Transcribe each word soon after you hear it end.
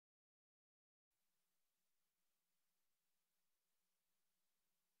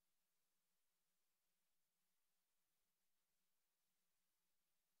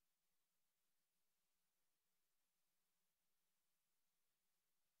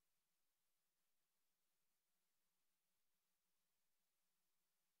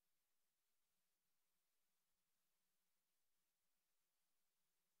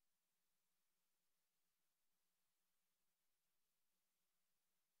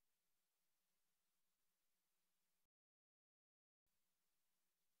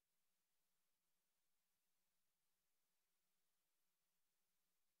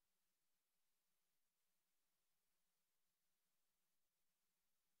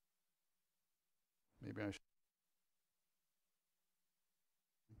Maybe I should.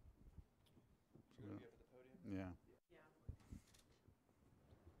 Yeah.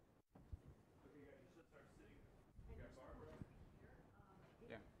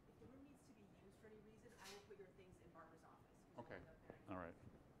 Okay. All right.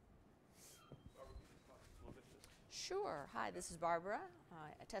 Sure. Hi, this is Barbara.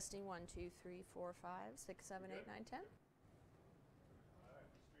 Testing 1, 2, 3, 4, 5, 6, 7, 8, 9, 10.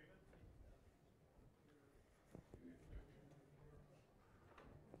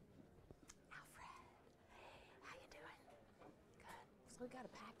 How you doing? Good. So we got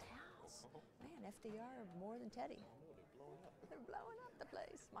a packed house. Man, FDR more than Teddy. They're blowing up the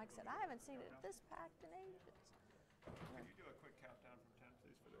place. Mike said, I haven't seen it this packed in ages. Could you do a quick countdown from 10,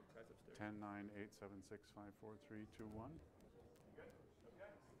 please, for the guys upstairs? 10, 9, 8, 7, 6, 5, 4, 3, 2, 1. Good?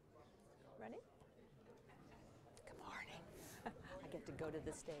 Okay. Ready? Good morning. I get to go to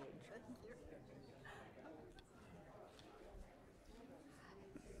the stage.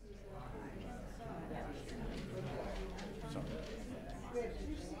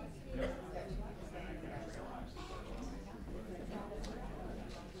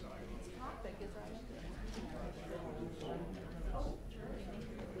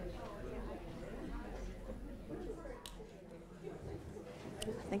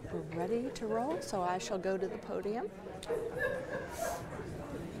 I think we're ready to roll, so I shall go to the podium.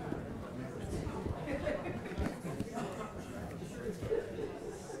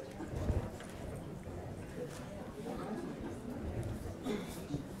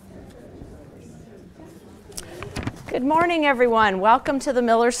 Good morning, everyone. Welcome to the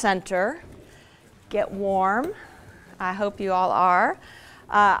Miller Center. Get warm. I hope you all are.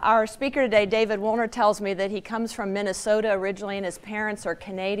 Our speaker today, David Woolner, tells me that he comes from Minnesota originally and his parents are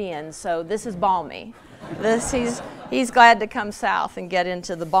Canadian, so this is balmy. He's glad to come south and get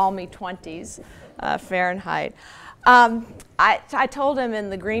into the balmy 20s Fahrenheit. I told him in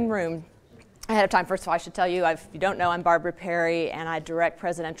the green room ahead of time. First of all, I should tell you, if you don't know, I'm Barbara Perry, and I direct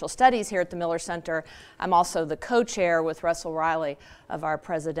presidential studies here at the Miller Center. I'm also the co-chair with Russell Riley of our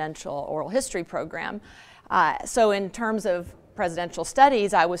presidential oral history program. So in terms of presidential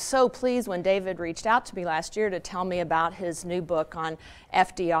studies, I was so pleased when David reached out to me last year to tell me about his new book on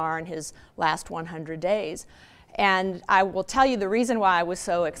FDR and his last 100 days. And I will tell you the reason why I was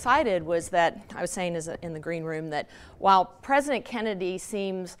so excited was that, I was saying in the green room, that while President Kennedy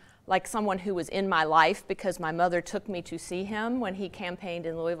seems like someone who was in my life because my mother took me to see him when he campaigned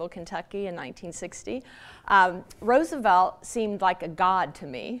in Louisville, Kentucky in 1960, Roosevelt seemed like a god to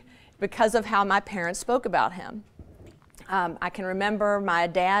me because of how my parents spoke about him. I can remember my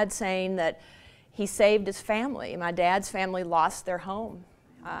dad saying that he saved his family. My dad's family lost their home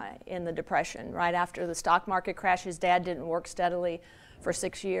in the Depression. Right after the stock market crash, his dad didn't work steadily for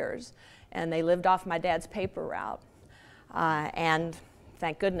 6 years, and they lived off my dad's paper route. And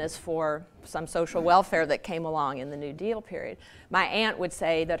thank goodness for some social welfare that came along in the New Deal period. My aunt would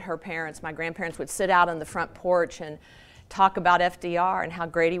say that her parents, my grandparents, would sit out on the front porch and talk about FDR and how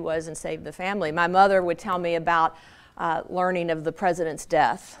great he was and saved the family. My mother would tell me about learning of the president's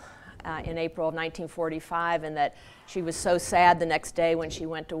death in April of 1945, and that she was so sad the next day when she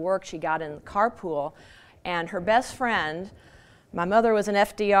went to work. She got in the carpool, and her best friend, my mother was an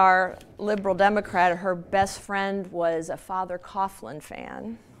FDR liberal Democrat, her best friend was a Father Coughlin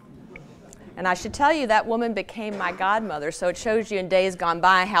fan. And I should tell you, that woman became my godmother, so it shows you in days gone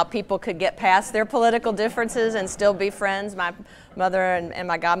by how people could get past their political differences and still be friends. My mother and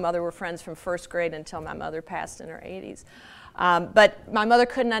my godmother were friends from first grade until my mother passed in her 80s. But my mother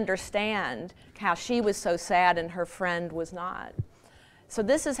couldn't understand how she was so sad and her friend was not. So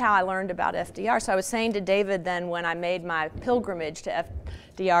this is how I learned about FDR. So I was saying to David then, when I made my pilgrimage to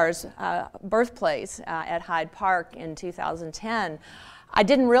FDR's birthplace at Hyde Park in 2010, I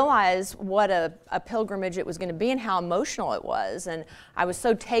didn't realize what a pilgrimage it was going to be and how emotional it was. And I was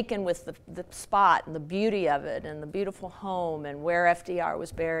so taken with the spot and the beauty of it and the beautiful home and where FDR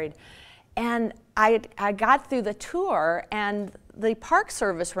was buried. And I got through the tour, and the Park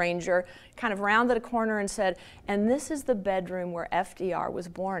Service ranger kind of rounded a corner and said, "And this is the bedroom where FDR was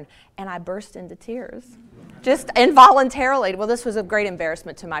born." And I burst into tears, just involuntarily. Well, this was a great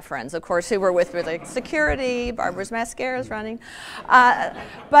embarrassment to my friends, of course, who were with me, like security, Barbara's mascara is running. But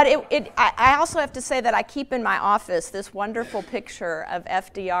I also have to say that I keep in my office this wonderful picture of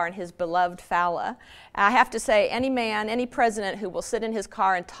FDR and his beloved Fala. I have to say, any man, any president who will sit in his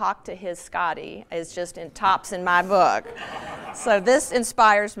car and talk to his Scotty is just in tops in my book. So this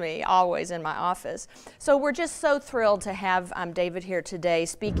inspires me always in my office. So we're just so thrilled to have David here today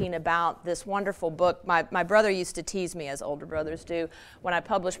speaking about this wonderful book. My brother used to tease me, as older brothers do, when I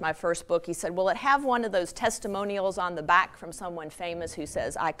published my first book. He said, will it have one of those testimonials on the back from someone famous who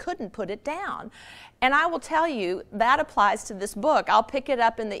says, I couldn't put it down? And I will tell you, that applies to this book. I'll pick it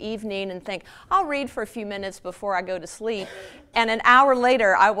up in the evening and think, I'll read for a few minutes before I go to sleep. And an hour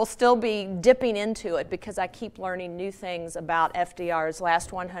later, I will still be dipping into it because I keep learning new things about FDR's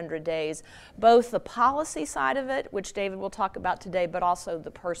last 100 days, both the policy side of it, which David will talk about today, but also the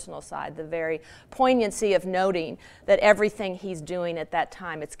personal side, the very poignancy of noting that everything he's doing at that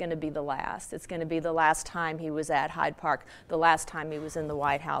time, it's going to be the last. It's going to be the last time he was at Hyde Park, the last time he was in the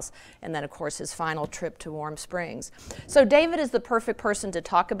White House, and then, of course, his final trip to Warm Springs. So David is the perfect person to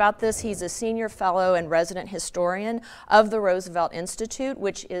talk about this. He's a senior fellow and resident historian of the Roosevelt Institute,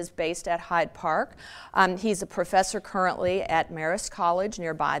 which is based at Hyde Park. He's a professor currently at Marist College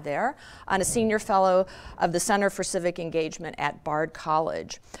nearby there, and a senior fellow of the Center for Civic Engagement at Bard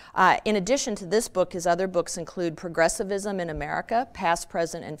College. In addition to this book, his other books include Progressivism in America, Past,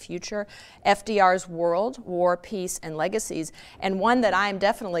 Present, and Future, FDR's World, War, Peace, and Legacies, and one that I am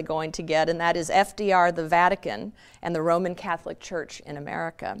definitely going to get, and that is FDR, the Vatican, and the Roman Catholic Church in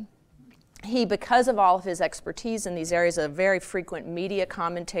America. He, because of all of his expertise in these areas, is a very frequent media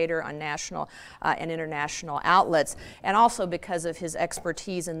commentator on national and international outlets, and also because of his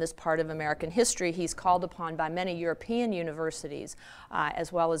expertise in this part of American history, he's called upon by many European universities,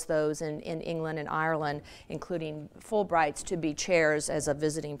 as well as those in England and Ireland, including Fulbrights, to be chairs as a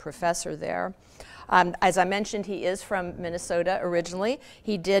visiting professor there. As I mentioned, he is from Minnesota originally.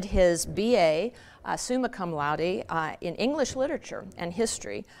 He did his BA, summa cum laude, in English literature and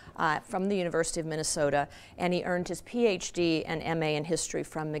history from the University of Minnesota, and he earned his PhD and MA in history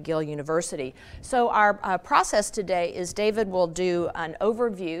from McGill University. So our process today is David will do an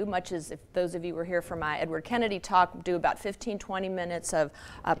overview, much as if those of you were here for my Edward Kennedy talk, do about 15-20 minutes of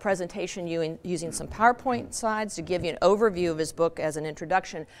presentation using some PowerPoint slides to give you an overview of his book as an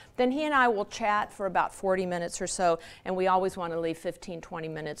introduction. Then he and I will chat for about 40 minutes or so, and we always want to leave 15-20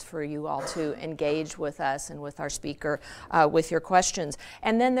 minutes for you all to engage with us and with our speaker with your questions.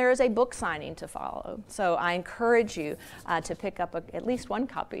 And then there is a book signing to follow. So I encourage you to pick up at least one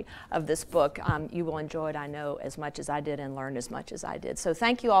copy of this book. You will enjoy it, I know, as much as I did and learn as much as I did. So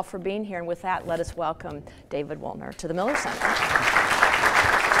thank you all for being here. And with that, let us welcome David Woolner to the Miller Center.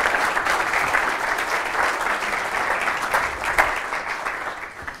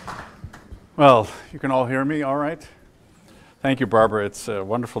 Well, you can all hear me all right? Thank you, Barbara. It's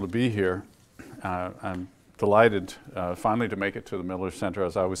wonderful to be here. I'm delighted finally to make it to the Miller Center.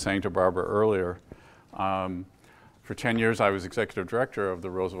 As I was saying to Barbara earlier, for 10 years I was executive director of the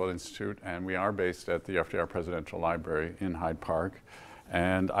Roosevelt Institute, and we are based at the FDR Presidential Library in Hyde Park.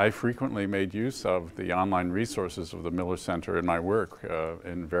 And I frequently made use of the online resources of the Miller Center in my work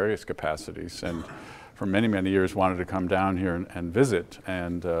in various capacities, and for many, many years wanted to come down here and visit,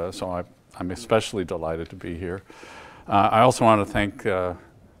 and so I'm especially delighted to be here. I also want to thank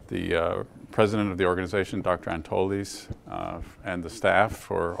the president of the organization, Dr. Antolis, and the staff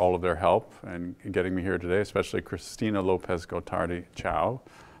for all of their help in getting me here today, especially Christina Lopez-Gotardi-Chow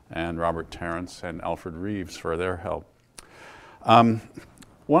and Robert Terrence and Alfred Reeves for their help.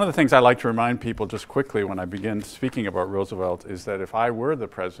 One of the things I like to remind people just quickly when I begin speaking about Roosevelt is that if I were the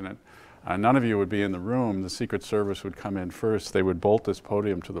president, none of you would be in the room. The Secret Service would come in first. They would bolt this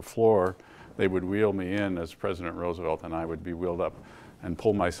podium to the floor. They would wheel me in as President Roosevelt, and I would be wheeled up and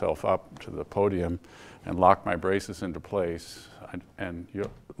pull myself up to the podium and lock my braces into place. And you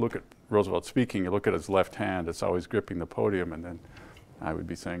look at Roosevelt speaking, you look at his left hand, it's always gripping the podium, and then I would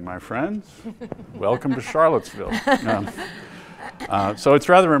be saying, my friends, welcome to Charlottesville. So it's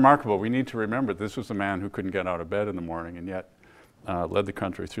rather remarkable. We need to remember this was a man who couldn't get out of bed in the morning and yet led the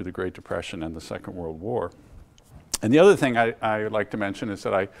country through the Great Depression and the Second World War. And the other thing I would like to mention is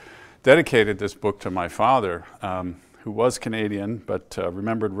that I dedicated this book to my father, who was Canadian, but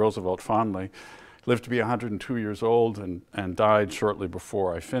remembered Roosevelt fondly, lived to be 102 years old and died shortly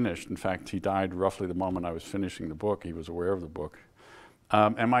before I finished. In fact, he died roughly the moment I was finishing the book. He was aware of the book.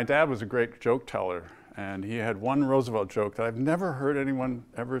 And my dad was a great joke teller, and he had one Roosevelt joke that I've never heard anyone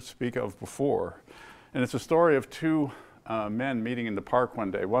ever speak of before. And it's a story of two men meeting in the park one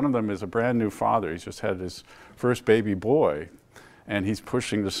day. One of them is a brand new father. He's just had his first baby boy, and he's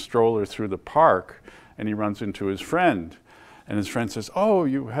pushing the stroller through the park, and he runs into his friend, and his friend says, "Oh,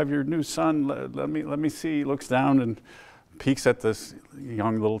 you have your new son. Let me see." He looks down and peeks at this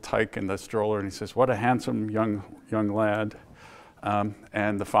young little tyke in the stroller, and he says, "What a handsome young lad."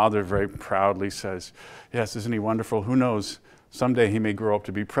 And the father very proudly says, "Yes, isn't he wonderful? Who knows? someday he may grow up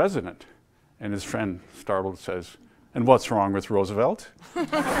to be president. And his friend, startled, says, "And what's wrong with Roosevelt?"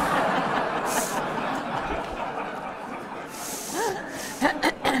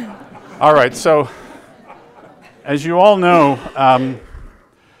 All right, so as you all know,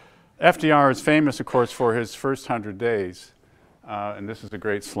 FDR is famous, of course, for his first 100 days. And this is a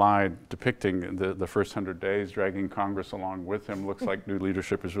great slide depicting the first 100 days, dragging Congress along with him. Looks like new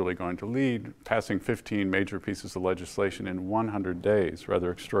leadership is really going to lead, passing 15 major pieces of legislation in 100 days,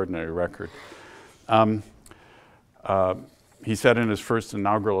 rather extraordinary record. He said in his first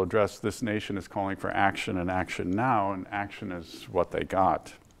inaugural address, "This nation is calling for action and action now," and action is what they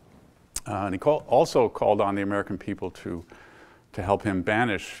got. And he also called on the American people to help him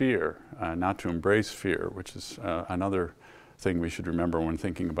banish fear, not to embrace fear, which is another thing we should remember when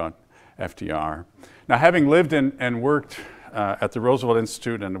thinking about FDR. Now, having lived and worked at the Roosevelt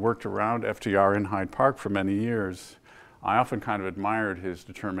Institute and worked around FDR in Hyde Park for many years, I often kind of admired his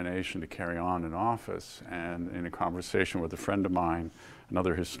determination to carry on in office. And in a conversation with a friend of mine,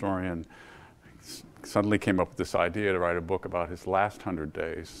 another historian, suddenly came up with this idea to write a book about his last 100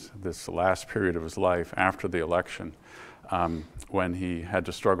 days, this last period of his life after the election, when he had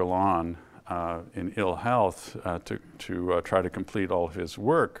to struggle on in ill health to try to complete all of his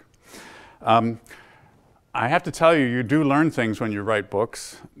work. I have to tell you, you do learn things when you write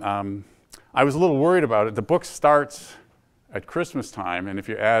books. I was a little worried about it. The book starts at Christmas time, and if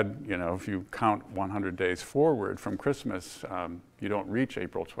you add, if you count 100 days forward from Christmas, you don't reach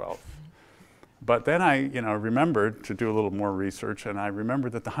April 12th. But then I, remembered to do a little more research, and I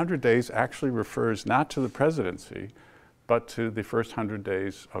remembered that the 100 days actually refers not to the presidency, but to the first 100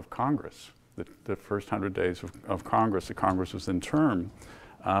 days of Congress. The first 100 days of Congress, the Congress was in term.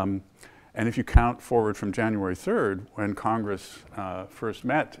 And if you count forward from January 3rd, when Congress first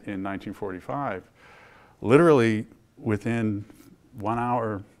met in 1945, literally within 1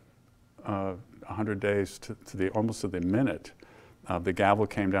 hour, 100 days almost to the minute, the gavel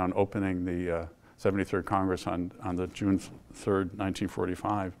came down opening the 73rd Congress on the June 3rd,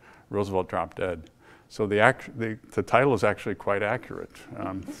 1945. Roosevelt dropped dead. So the title is actually quite accurate.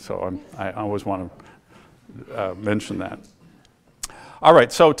 So I always want to mention that. All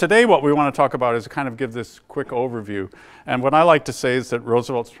right, so today what we want to talk about is kind of give this quick overview. And what I like to say is that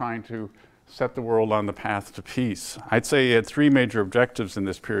Roosevelt's trying to set the world on the path to peace. I'd say he had three major objectives in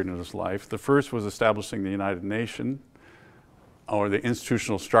this period of his life. The first was establishing the United Nations, or the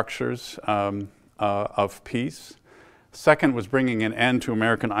institutional structures of peace. Second was bringing an end to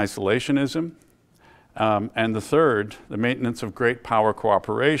American isolationism. And the third, the maintenance of great power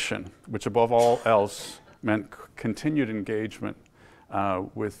cooperation, which above all else meant continued engagement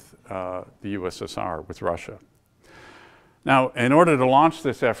with the USSR, with Russia. Now, in order to launch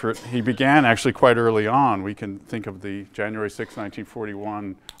this effort, he began actually quite early on. We can think of the January 6,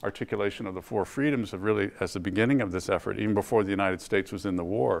 1941 articulation of the Four Freedoms as the beginning of this effort, even before the United States was in the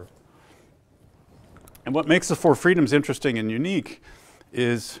war. And what makes the Four Freedoms interesting and unique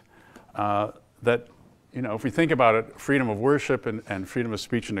is that, if we think about it, freedom of worship and freedom of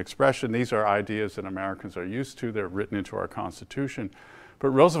speech and expression, these are ideas that Americans are used to. They're written into our Constitution. But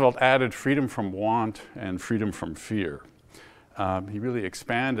Roosevelt added freedom from want and freedom from fear. He really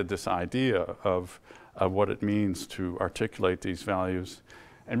expanded this idea of what it means to articulate these values.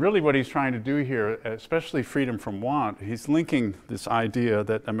 And really what he's trying to do here, especially freedom from want, he's linking this idea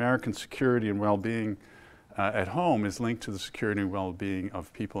that American security and well-being at home is linked to the security and well-being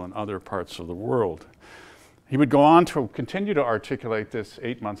of people in other parts of the world. He would go on to continue to articulate this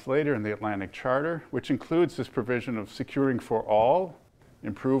 8 months later in the Atlantic Charter, which includes this provision of securing for all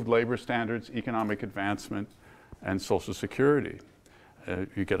improved labor standards, economic advancement, and Social Security.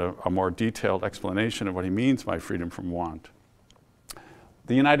 You get a more detailed explanation of what he means by freedom from want.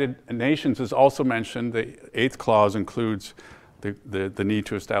 The United Nations is also mentioned. The 8th clause includes the need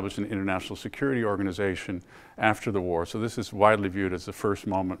to establish an international security organization after the war. So this is widely viewed as the first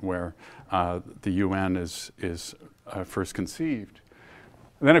moment where the UN is first conceived.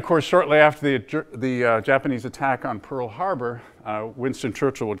 And then, of course, shortly after the Japanese attack on Pearl Harbor, Winston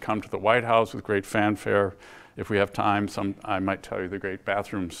Churchill would come to the White House with great fanfare. If we have time, I might tell you the great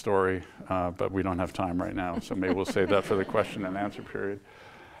bathroom story, but we don't have time right now, so maybe we'll save that for the question and answer period.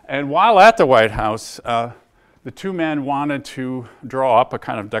 And while at the White House, the two men wanted to draw up a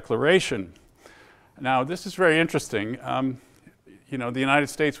kind of declaration. Now, this is very interesting. The United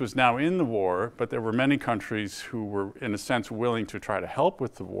States was now in the war, but there were many countries who were, in a sense, willing to try to help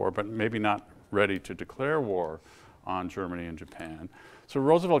with the war, but maybe not ready to declare war on Germany and Japan. So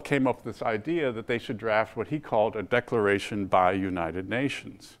Roosevelt came up with this idea that they should draft what he called a declaration by United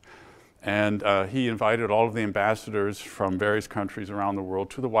Nations. And he invited all of the ambassadors from various countries around the world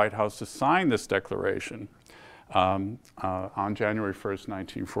to the White House to sign this declaration on January 1st,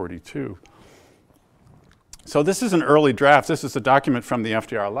 1942. So this is an early draft. This is a document from the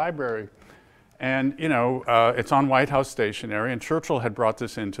FDR library. And you know, it's on White House stationery, and Churchill had brought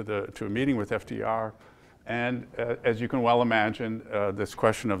this into to a meeting with FDR. And as you can well imagine, this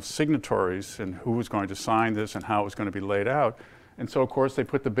question of signatories and who was going to sign this and how it was going to be laid out. And so, of course, they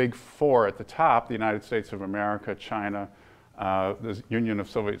put the big four at the top: the United States of America, China, the Union of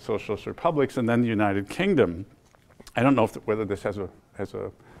Soviet Socialist Republics, and then the United Kingdom. I don't know whether this has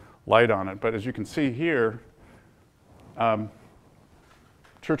a light on it, but as you can see here,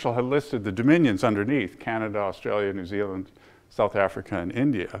 Churchill had listed the dominions underneath: Canada, Australia, New Zealand, South Africa, and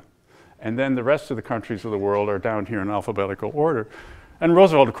India. And then the rest of the countries of the world are down here in alphabetical order. And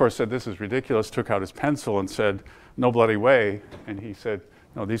Roosevelt, of course, said this is ridiculous, took out his pencil and said, "No bloody way." And he said,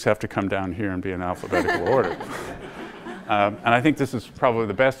 "No, these have to come down here and be in alphabetical order." And I think this is probably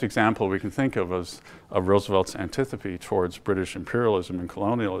the best example we can think of of Roosevelt's antipathy towards British imperialism and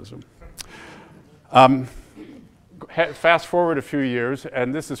colonialism. Fast forward a few years,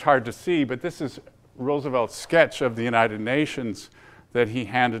 and this is hard to see, but this is Roosevelt's sketch of the United Nations that he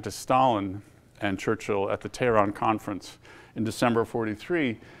handed to Stalin and Churchill at the Tehran conference in December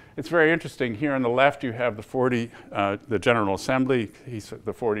 '43. It's very interesting. Here on the left, you have the General Assembly,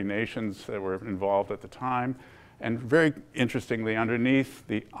 the 40 nations that were involved at the time. And very interestingly, underneath,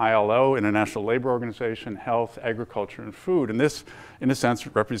 the ILO, International Labor Organization, Health, Agriculture, and Food. And this, in a sense,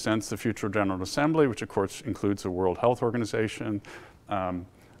 represents the future General Assembly, which of course includes the World Health Organization,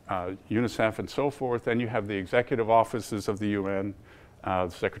 UNICEF, and so forth. Then you have the executive offices of the UN, the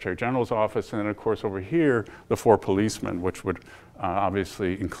Secretary General's office, and then of course over here, the four policemen, which would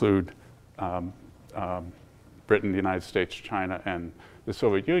obviously include Britain, the United States, China, and the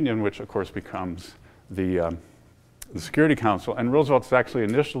Soviet Union, which of course becomes the Security Council. And Roosevelt actually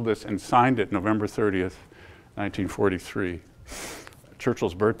initialed this and signed it November 30th, 1943.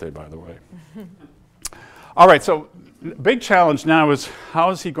 Churchill's birthday, by the way. All right, so big challenge now is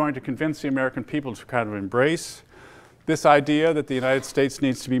how is he going to convince the American people to kind of embrace this idea that the United States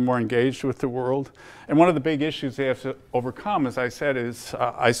needs to be more engaged with the world? And one of the big issues they have to overcome, as I said, is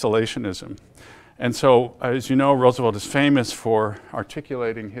isolationism. And so, as you know, Roosevelt is famous for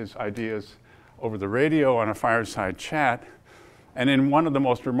articulating his ideas over the radio on a fireside chat. And in one of the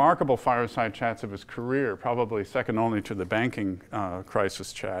most remarkable fireside chats of his career, probably second only to the banking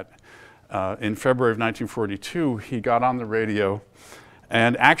crisis chat, in February of 1942, he got on the radio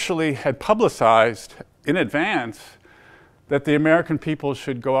and actually had publicized in advance that the American people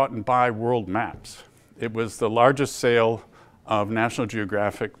should go out and buy world maps. It was the largest sale of National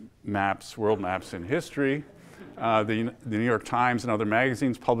Geographic maps, world maps in history. The New York Times and other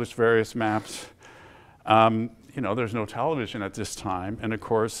magazines published various maps. You know, there's no television at this time, and of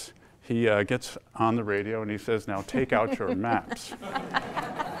course, he gets on the radio and he says, "Now take out your maps."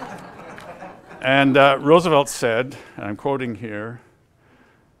 And Roosevelt said, and I'm quoting here,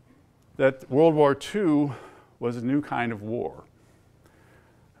 that World War II was a new kind of war,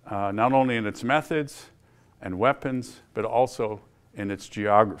 not only in its methods and weapons, but also in its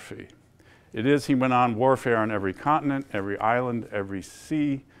geography. It is, he went on, warfare on every continent, every island, every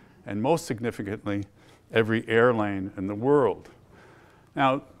sea, and most significantly, every air lane in the world.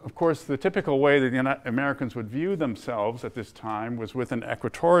 Now, of course, the typical way that the Americans would view themselves at this time was with an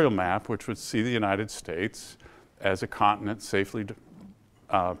equatorial map, which would see the United States as a continent safely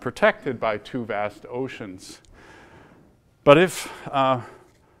protected by two vast oceans. But if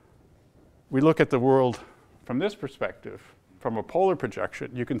we look at the world from this perspective, from a polar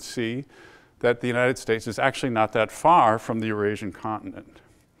projection, you can see that the United States is actually not that far from the Eurasian continent.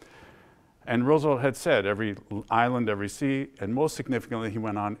 And Roosevelt had said every island, every sea, and most significantly, he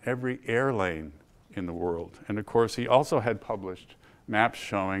went on every air lane in the world. And of course, he also had published maps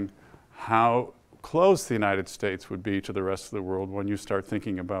showing how close the United States would be to the rest of the world when you start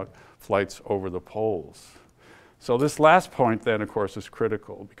thinking about flights over the poles. So this last point then, of course, is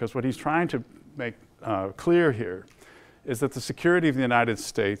critical, because what he's trying to make clear here is that the security of the United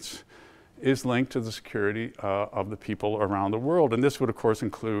States is linked to the security of the people around the world. And this would, of course,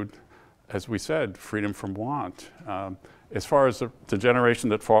 include, as we said, freedom from want. As far as the generation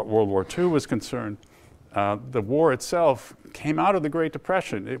that fought World War II was concerned, the war itself came out of the Great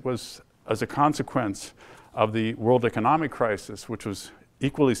Depression. It was as a consequence of the world economic crisis, which was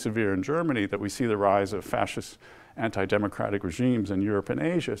equally severe in Germany, that we see the rise of fascist anti-democratic regimes in Europe and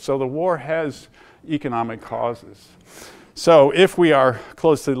Asia. So the war has economic causes. So if we are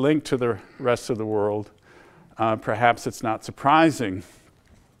closely linked to the rest of the world, perhaps it's not surprising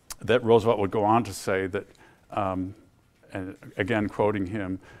that Roosevelt would go on to say that, and again quoting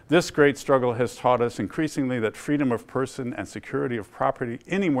him, "This great struggle has taught us increasingly that freedom of person and security of property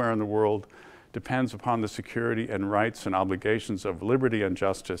anywhere in the world depends upon the security and rights and obligations of liberty and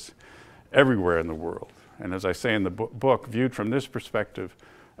justice everywhere in the world." And as I say in the book, viewed from this perspective,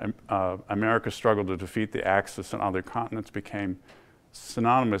 America's struggle to defeat the Axis and other continents became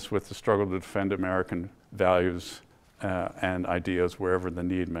synonymous with the struggle to defend American values and ideas wherever the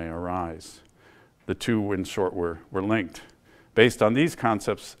need may arise. The two, in short, were linked. Based on these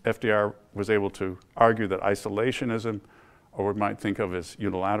concepts, FDR was able to argue that isolationism, or what we might think of as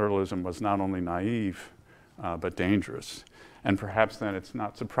unilateralism, was not only naive, but dangerous. And perhaps then it's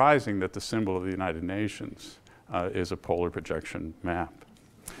not surprising that the symbol of the United Nations is a polar projection map.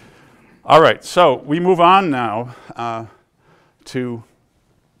 All right, so we move on now to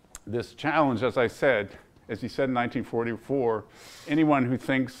this challenge. As I said, as he said in 1944, anyone who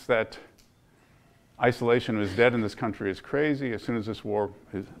thinks that isolation is dead in this country is crazy. As soon as this war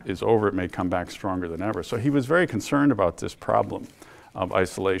is over, it may come back stronger than ever. So he was very concerned about this problem of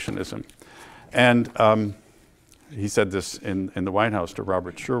isolationism. And he said this in the White House to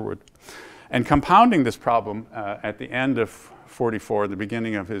Robert Sherwood. And compounding this problem at the end of 44, the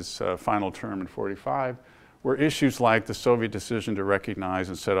beginning of his final term in 45, were issues like the Soviet decision to recognize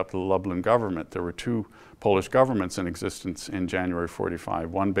and set up the Lublin government. There were two Polish governments in existence in January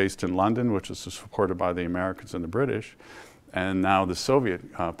 45, one based in London, which was supported by the Americans and the British, and now the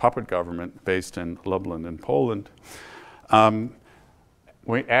Soviet puppet government based in Lublin in Poland.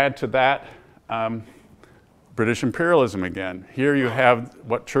 We add to that British imperialism again. Here you have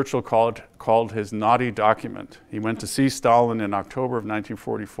what Churchill called his naughty document. He went to see Stalin in October of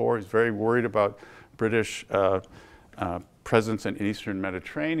 1944. He's very worried about British presence in Eastern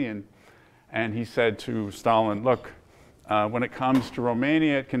Mediterranean. And he said to Stalin, look, when it comes to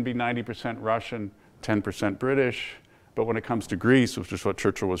Romania, it can be 90% Russian, 10% British. But when it comes to Greece, which is what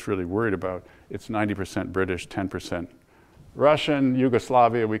Churchill was really worried about, it's 90% British, 10% Russian.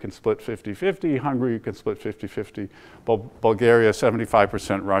 Yugoslavia, we can split 50-50. Hungary, you can split 50-50. Bulgaria,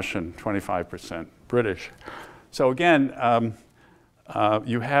 75% Russian, 25% British. So again,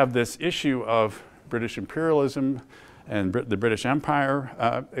 you have this issue of British imperialism and the British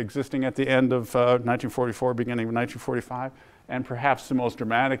Empire existing at the end of 1944, beginning of 1945. And perhaps the most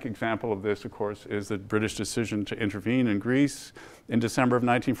dramatic example of this, of course, is the British decision to intervene in Greece in December of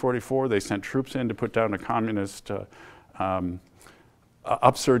 1944. They sent troops in to put down a communist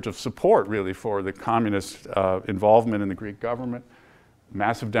upsurge of support, really, for the communist involvement in the Greek government.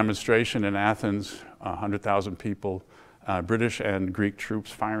 Massive demonstration in Athens, 100,000 people, British and Greek troops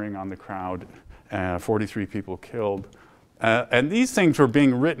firing on the crowd, 43 people killed. And these things were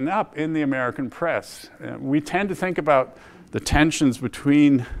being written up in the American press. We tend to think about the tensions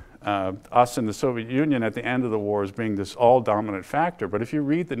between us and the Soviet Union at the end of the war as being this all-dominant factor. But if you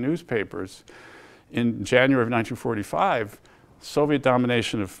read the newspapers, in January of 1945, Soviet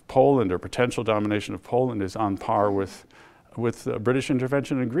domination of Poland, or potential domination of Poland, is on par with British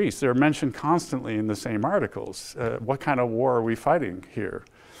intervention in Greece. They're mentioned constantly in the same articles. What kind of war are we fighting here?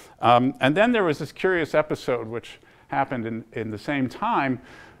 And then there was this curious episode which happened in the same time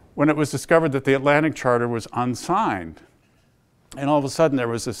when it was discovered that the Atlantic Charter was unsigned. And all of a sudden there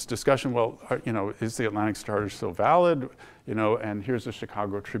was this discussion, well, is the Atlantic Charter still valid? And here's the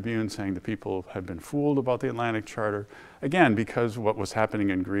Chicago Tribune saying the people have been fooled about the Atlantic Charter. Again, because of what was happening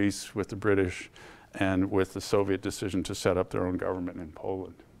in Greece with the British and with the Soviet decision to set up their own government in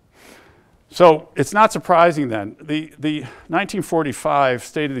Poland. So it's not surprising then. The 1945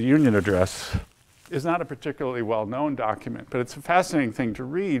 State of the Union address is not a particularly well-known document, but it's a fascinating thing to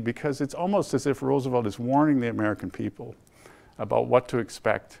read because it's almost as if Roosevelt is warning the American people about what to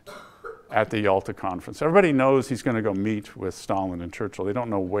expect at the Yalta Conference. Everybody knows he's going to go meet with Stalin and Churchill. They don't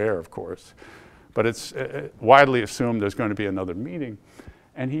know where, of course, but it's widely assumed there's going to be another meeting.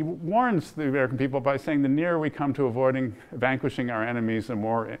 And he warns the American people by saying the nearer we come to vanquishing our enemies, the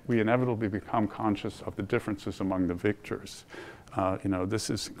more we inevitably become conscious of the differences among the victors. This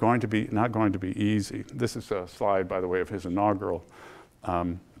is not going to be easy. This is a slide, by the way, of his inaugural,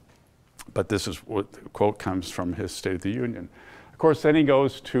 but this is what the quote comes from his State of the Union. Of course, then he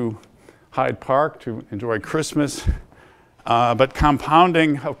goes to Hyde Park to enjoy Christmas, but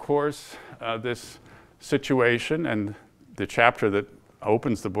compounding, of course, this situation, and the chapter that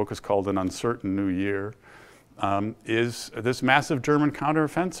opens the book is called An Uncertain New Year, is this massive German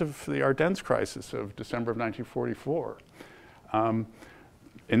counteroffensive, the Ardennes crisis of December of 1944.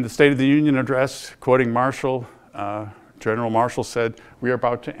 In the State of the Union address, quoting Marshall, General Marshall said, we are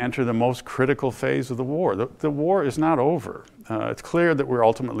about to enter the most critical phase of the war. The war is not over. It's clear that we're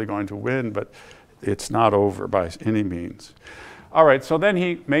ultimately going to win, but it's not over by any means. All right, so then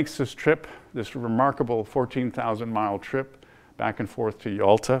he makes this trip, this remarkable 14,000-mile trip back and forth to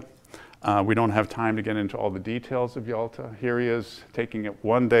Yalta. We don't have time to get into all the details of Yalta. Here he is taking a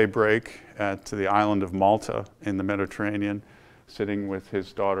one-day break at the island of Malta in the Mediterranean, sitting with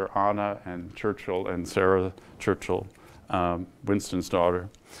his daughter Anna and Churchill and Sarah Churchill, Winston's daughter.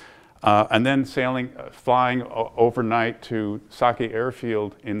 And then flying overnight to Saki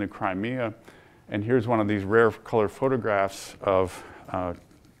airfield in the Crimea. And here's one of these rare color photographs of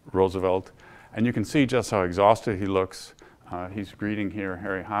Roosevelt. And you can see just how exhausted he looks. He's greeting here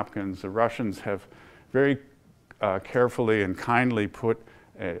Harry Hopkins. The Russians have very carefully and kindly put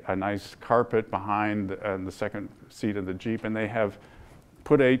a nice carpet behind the second seat of the Jeep, and they have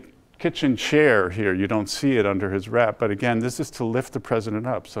put a kitchen chair here. You don't see it under his wrap, but again, this is to lift the president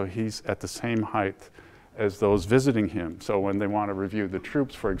up, so he's at the same height as those visiting him. So when they want to review the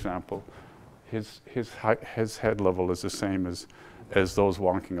troops, for example, his head level is the same as those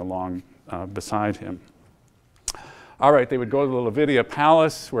walking along beside him. All right, they would go to the Lavidia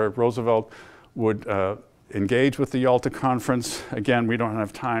Palace, where Roosevelt would engage with the Yalta Conference. Again, we don't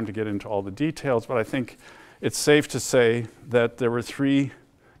have time to get into all the details, but I think it's safe to say that there were three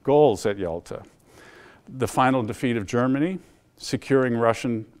goals at Yalta: the final defeat of Germany, securing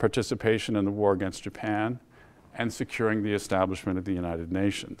Russian participation in the war against Japan, and securing the establishment of the United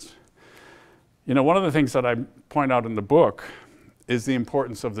Nations. You know, one of the things that I point out in the book is the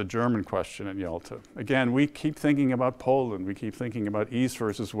importance of the German question at Yalta. Again, we keep thinking about Poland, we keep thinking about East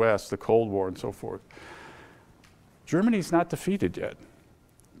versus West, the Cold War and so forth. Germany's not defeated yet.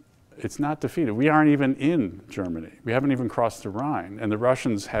 It's not defeated. We aren't even in Germany. We haven't even crossed the Rhine, and the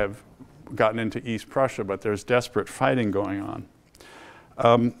Russians have gotten into East Prussia, but there's desperate fighting going on.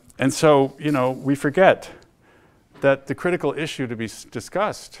 And so, you know, we forget that the critical issue to be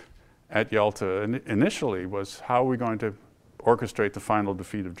discussed at Yalta initially was how are we going to orchestrate the final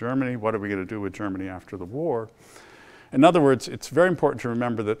defeat of Germany? What are we going to do with Germany after the war? In other words, it's very important to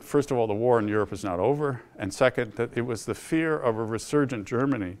remember that, first of all, the war in Europe is not over, and second, that it was the fear of a resurgent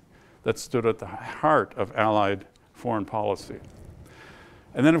Germany that stood at the heart of Allied foreign policy.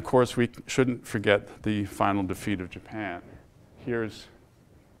 And then, of course, we shouldn't forget the final defeat of Japan. Here's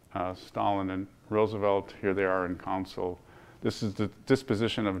Stalin and Roosevelt. Here they are in council. This is the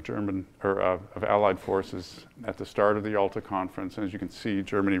disposition of of Allied forces at the start of the Yalta Conference. And as you can see,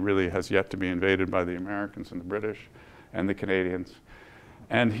 Germany really has yet to be invaded by the Americans and the British and the Canadians.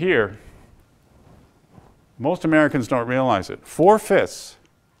 And here, most Americans don't realize it. Four-fifths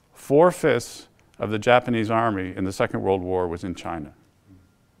of the Japanese army in the Second World War was in China.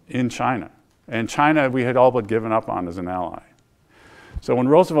 In China. And China we had all but given up on as an ally. So when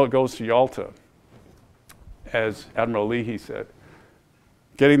Roosevelt goes to Yalta, as Admiral Leahy said,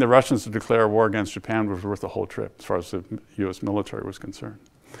 getting the Russians to declare war against Japan was worth the whole trip as far as the US military was concerned.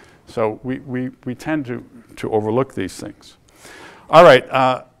 So we tend to overlook these things. All right,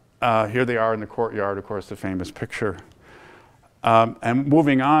 here they are in the courtyard, of course, the famous picture. And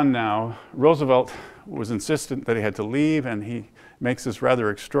moving on now, Roosevelt was insistent that he had to leave, and he makes this rather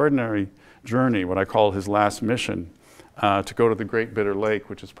extraordinary journey, what I call his last mission, to go to the Great Bitter Lake,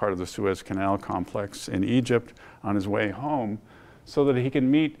 which is part of the Suez Canal complex in Egypt, on his way home, so that he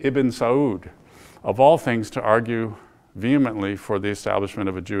can meet Ibn Saud, of all things, to argue vehemently for the establishment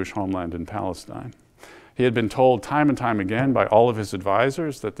of a Jewish homeland in Palestine. He had been told time and time again by all of his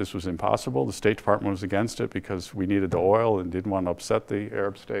advisors that this was impossible. The State Department was against it because we needed the oil and didn't want to upset the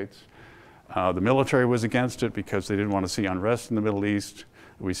Arab states. The military was against it because they didn't want to see unrest in the Middle East.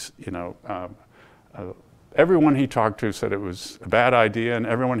 Everyone he talked to said it was a bad idea, and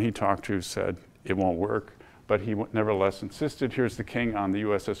everyone he talked to said it won't work. But he nevertheless insisted. Here's the king on the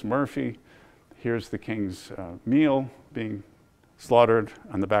USS Murphy. Here's the king's meal being slaughtered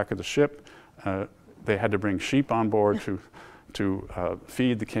on the back of the ship. They had to bring sheep on board to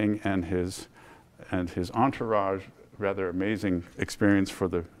feed the king and his entourage. Rather amazing experience for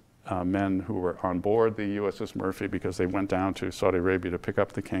the men who were on board the USS Murphy, because they went down to Saudi Arabia to pick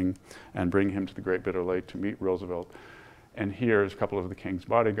up the king and bring him to the Great Bitter Lake to meet Roosevelt. And here's a couple of the king's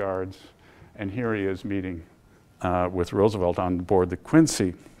bodyguards. And here he is meeting with Roosevelt on board the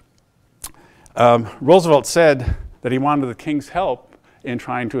Quincy. Roosevelt said that he wanted the king's help in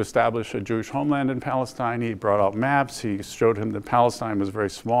trying to establish a Jewish homeland in Palestine. He brought out maps. He showed him that Palestine was a very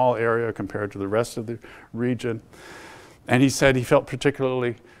small area compared to the rest of the region. And he said he felt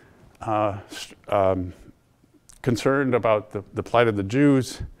particularly concerned about the plight of the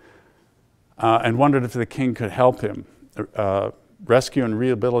Jews and wondered if the king could help him. rescue and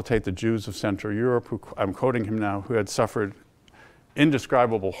rehabilitate the Jews of Central Europe, who, I'm quoting him now, who had suffered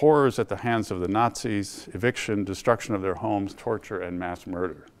indescribable horrors at the hands of the Nazis, eviction, destruction of their homes, torture, and mass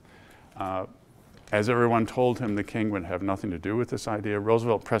murder. As everyone told him, the king would have nothing to do with this idea.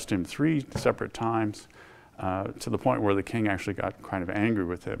 Roosevelt pressed him 3 separate times to the point where the king actually got kind of angry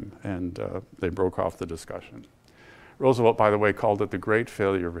with him, and they broke off the discussion. Roosevelt, by the way, called it the great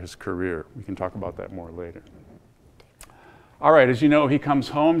failure of his career. We can talk about that more later. All right, as you know, he comes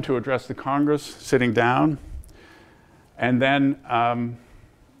home to address the Congress, sitting down, and then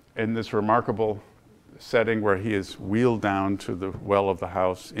in this remarkable setting where he is wheeled down to the well of the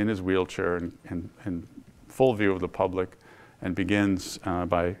House in his wheelchair in full view of the public, and begins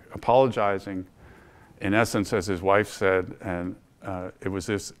by apologizing, in essence, as his wife said, and it was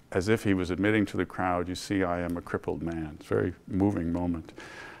as if he was admitting to the crowd, "You see, I am a crippled man." It's a very moving moment.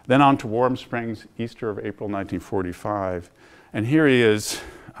 Then on to Warm Springs, Easter of April 1945, and here he is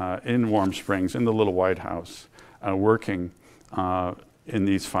in Warm Springs, in the little White House, working in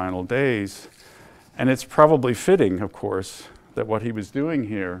these final days. And it's probably fitting, of course, that what he was doing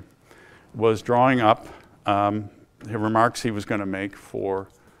here was drawing up the remarks he was going to make for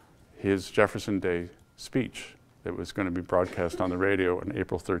his Jefferson Day speech that was going to be broadcast on the radio on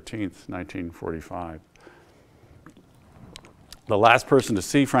April 13th, 1945. The last person to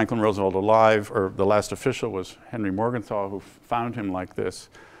see Franklin Roosevelt alive, or the last official, was Henry Morgenthau, who found him like this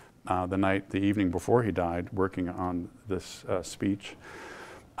the evening before he died, working on this speech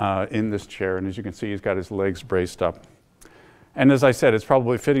in this chair. And as you can see, he's got his legs braced up. And as I said, it's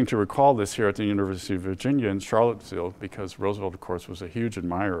probably fitting to recall this here at the University of Virginia in Charlottesville, because Roosevelt, of course, was a huge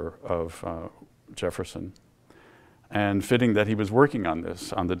admirer of Jefferson. And fitting that he was working on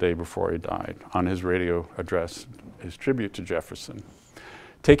this on the day before he died, on his radio address, his tribute to Jefferson.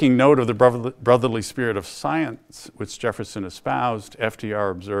 Taking note of the brotherly spirit of science which Jefferson espoused, FDR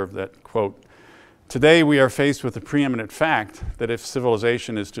observed that, quote, "Today we are faced with the preeminent fact that if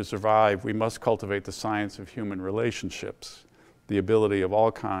civilization is to survive, we must cultivate the science of human relationships, the ability of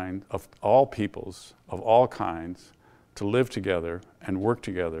all peoples, of all kinds, to live together and work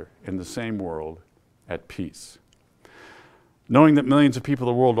together in the same world at peace." Knowing that millions of people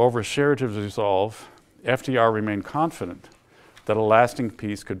the world over shared his resolve, FDR remained confident that a lasting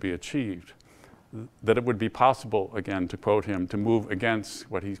peace could be achieved, that it would be possible, again, to quote him, to move against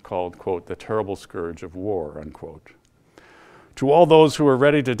what he called, quote, "the terrible scourge of war," unquote. To all those who were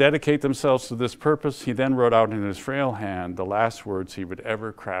ready to dedicate themselves to this purpose, he then wrote out in his frail hand the last words he would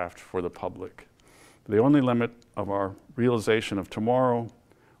ever craft for the public. "The only limit of our realization of tomorrow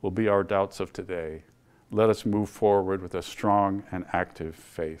will be our doubts of today. Let us move forward with a strong and active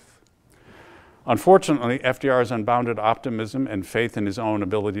faith." Unfortunately, FDR's unbounded optimism and faith in his own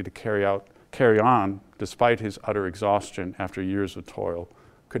ability to carry on, despite his utter exhaustion after years of toil,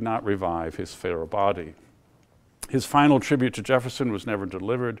 could not revive his frail body. His final tribute to Jefferson was never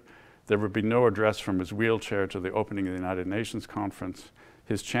delivered. There would be no address from his wheelchair to the opening of the United Nations Conference.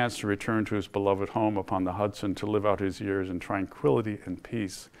 His chance to return to his beloved home upon the Hudson to live out his years in tranquility and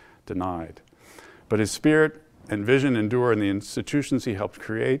peace denied. But his spirit and vision endure in the institutions he helped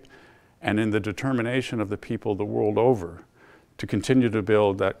create and in the determination of the people the world over to continue to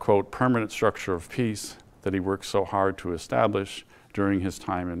build that, quote, "permanent structure of peace" that he worked so hard to establish during his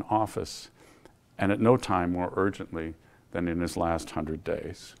time in office, and at no time more urgently than in his last 100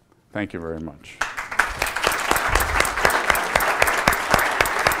 days. Thank you very much.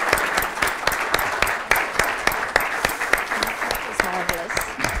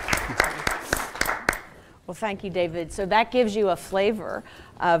 Well, thank you, David. So that gives you a flavor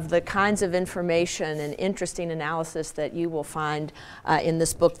of the kinds of information and interesting analysis that you will find in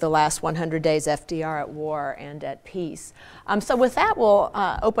this book, The Last 100 Days, FDR at War and at Peace. So with that, we'll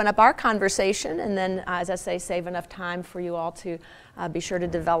open up our conversation and then, as I say, save enough time for you all to be sure to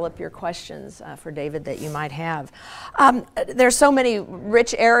develop your questions for David that you might have. There's so many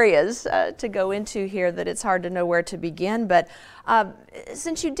rich areas to go into here that it's hard to know where to begin, but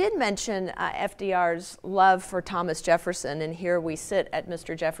since you did mention FDR's love for Thomas Jefferson, and here we sit at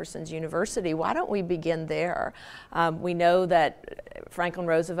Mr. Jefferson's University, why don't we begin there? We know that Franklin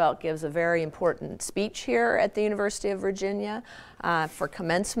Roosevelt gives a very important speech here at the University of Virginia for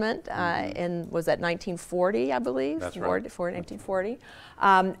commencement was that 1940, I believe? That's right. For 1940.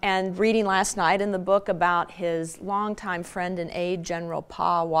 And reading last night in the book about his longtime friend and aide, General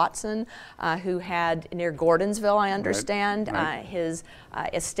Pa Watson, who had near Gordonsville, I understand, Right. His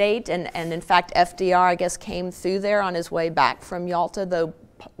estate. And in fact, FDR, I guess, came through there on his way back from Yalta, though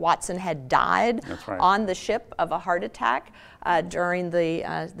Watson had died right. on the ship of a heart attack during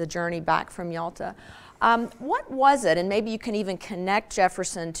the journey back from Yalta. What was it, and maybe you can even connect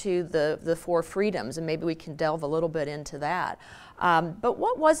Jefferson to the four freedoms, and maybe we can delve a little bit into that. But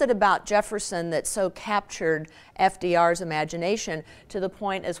what was it about Jefferson that so captured FDR's imagination to the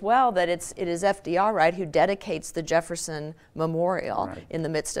point as well that it is FDR, right, who dedicates the Jefferson Memorial Right. in the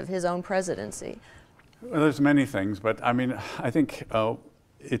midst of his own presidency? Well, there's many things, but I mean, I think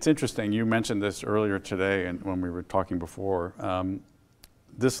it's interesting. You mentioned this earlier today, and when we were talking before,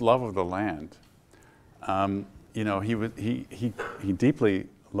 this love of the land. You know, he deeply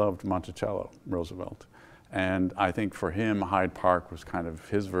loved Monticello, Roosevelt. And I think for him, Hyde Park was kind of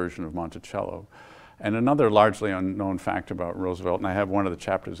his version of Monticello. And another largely unknown fact about Roosevelt, and I have one of the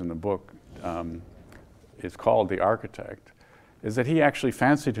chapters in the book, it's called The Architect, is that he actually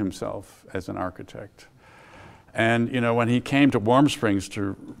fancied himself as an architect. And you know, when he came to Warm Springs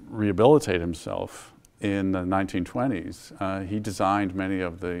to rehabilitate himself in the 1920s, he designed many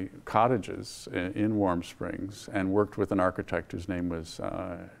of the cottages in Warm Springs and worked with an architect whose name was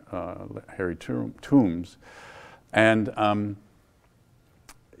Harry Toombs, and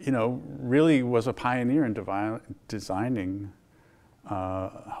you know, really was a pioneer in designing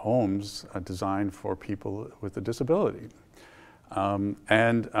homes designed for people with a disability.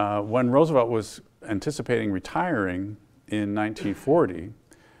 When Roosevelt was anticipating retiring in 1940,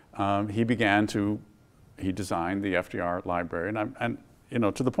 he designed the FDR library, and you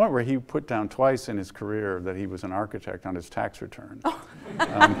know, to the point where he put down twice in his career that he was an architect on his tax return,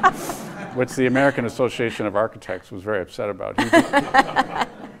 which the American Association of Architects was very upset about.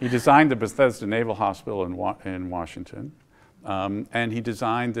 He designed the Bethesda Naval Hospital in Washington, and he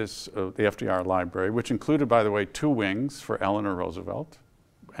designed the FDR library, which included, by the way, 2 wings for Eleanor Roosevelt.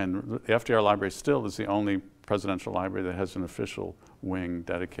 And the FDR library still is the only presidential library that has an official wing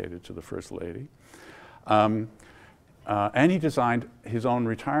dedicated to the First Lady. And he designed his own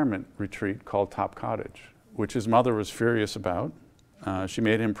retirement retreat called Top Cottage, which his mother was furious about. She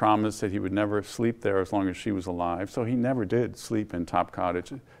made him promise that he would never sleep there as long as she was alive, so he never did sleep in Top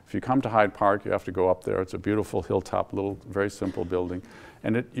Cottage. If you come to Hyde Park, you have to go up there. It's a beautiful hilltop, little, very simple building.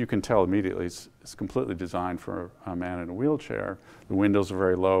 And you can tell immediately it's completely designed for a man in a wheelchair. The windows are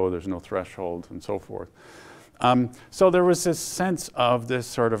very low, there's no threshold, and so forth. So there was this sense of this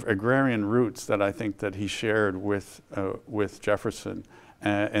sort of agrarian roots that I think that he shared with Jefferson,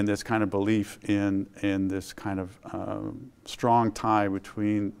 and this kind of belief in this kind of strong tie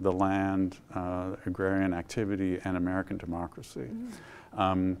between the land, agrarian activity, and American democracy.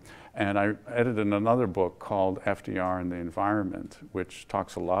 And I edited another book called FDR and the Environment, which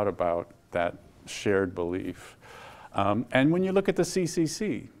talks a lot about that shared belief. And when you look at the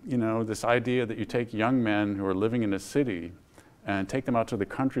CCC, you know, this idea that you take young men who are living in a city and take them out to the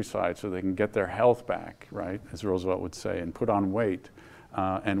countryside so they can get their health back, right, as Roosevelt would say, and put on weight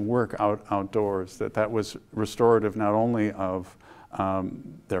and work outdoors, that was restorative not only of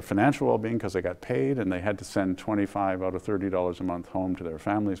their financial well-being, because they got paid and they had to send $25 out of $30 a month home to their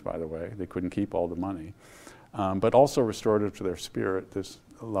families, by the way. They couldn't keep all the money. But also restorative to their spirit, this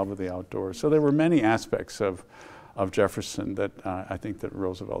love of the outdoors. So there were many aspects of Jefferson that I think that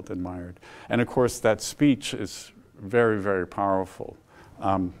Roosevelt admired. And of course, that speech is very, very powerful.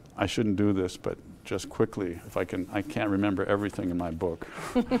 I shouldn't do this, but just quickly, if I can't remember everything in my book,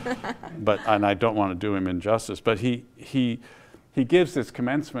 and I don't want to do him injustice, but he gives this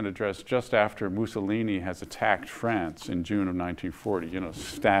commencement address just after Mussolini has attacked France in June of 1940, you know,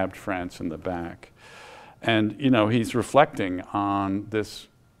 stabbed France in the back. And, you know, he's reflecting on this,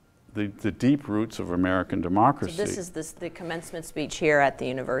 the deep roots of American democracy. So this is the commencement speech here at the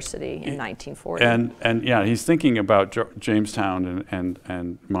university in 1940. And yeah, he's thinking about Jamestown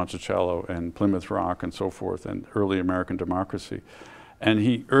and Monticello and Plymouth Rock and so forth, and early American democracy. And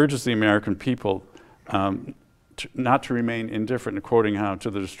he urges the American people not to remain indifferent, quoting how, to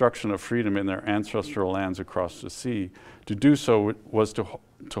the destruction of freedom in their ancestral lands across the sea. To do so was to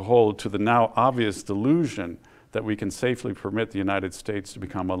hold to the now obvious delusion that we can safely permit the United States to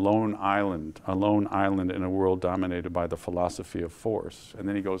become a lone island in a world dominated by the philosophy of force. And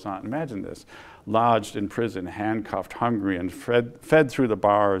then he goes on, imagine this, lodged in prison, handcuffed, hungry, and fed through the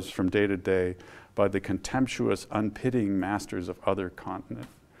bars from day to day by the contemptuous, unpitying masters of other continents.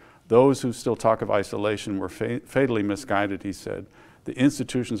 Those who still talk of isolation were fatally misguided, he said. The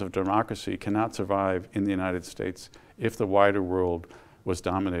institutions of democracy cannot survive in the United States if the wider world was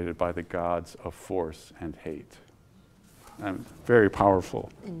dominated by the gods of force and hate. Very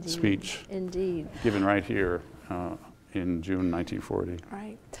powerful speech. Indeed. Given right here in June 1940.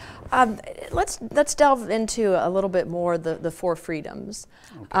 Right. Let's delve into a little bit more the four freedoms.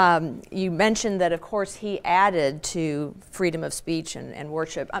 Okay. You mentioned that, of course, he added to freedom of speech and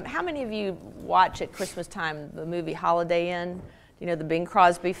worship. How many of you watch at Christmas time the movie Holiday Inn? You know, the Bing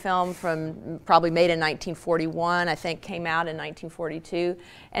Crosby film from probably made in 1941, I think came out in 1942.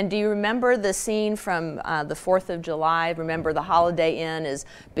 And do you remember the scene from the 4th of July? Remember, the Holiday Inn is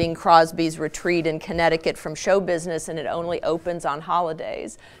Bing Crosby's retreat in Connecticut from show business, and it only opens on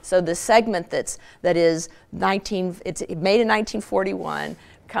holidays. So the segment it's made in 1941,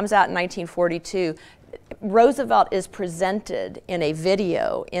 comes out in 1942. Roosevelt is presented in a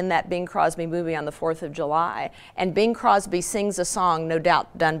video in that Bing Crosby movie on the 4th of July, and Bing Crosby sings a song, no doubt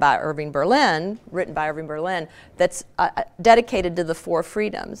written by Irving Berlin, that's dedicated to the four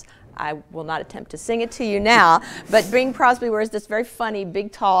freedoms. I will not attempt to sing it to you now, but Bing Crosby wears this very funny,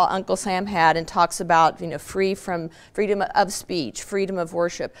 big, tall Uncle Sam hat and talks about, freedom of speech, freedom of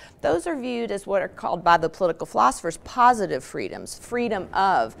worship. Those are viewed as what are called by the political philosophers positive freedoms, freedom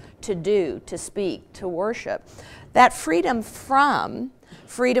of, to do, to speak, to worship. That freedom from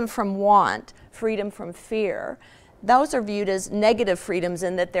want, freedom from fear, those are viewed as negative freedoms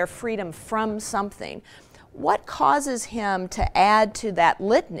in that they're freedom from something. What causes him to add to that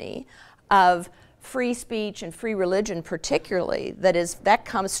litany of free speech and free religion particularly, that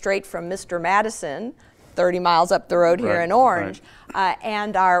comes straight from Mr. Madison, 30 miles up the road here in Orange,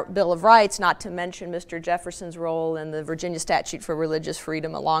 and our Bill of Rights, not to mention Mr. Jefferson's role in the Virginia Statute for Religious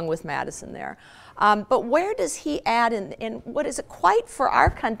Freedom along with Madison there. But where does he add in what is quite for our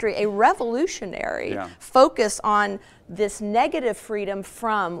country a revolutionary focus on this negative freedom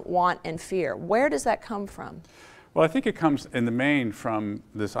from want and fear? Where does that come from? Well, I think it comes in the main from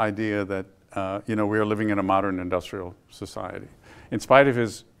this idea that we are living in a modern industrial society. In spite of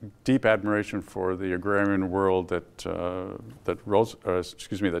his deep admiration for the agrarian world that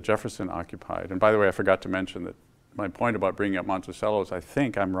Jefferson occupied, and by the way, I forgot to mention that my point about bringing up Monticello is I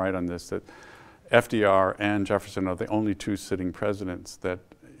think I'm right on this, that FDR and Jefferson are the only two sitting presidents that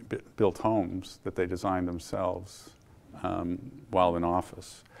built homes that they designed themselves while in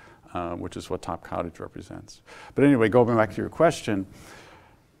office, which is what Top Cottage represents. But anyway, going back to your question,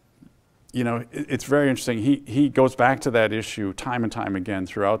 it's very interesting. He goes back to that issue time and time again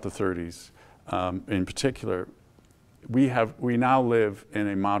throughout the 30s. In particular, we now live in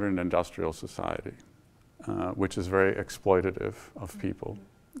a modern industrial society, which is very exploitative of people.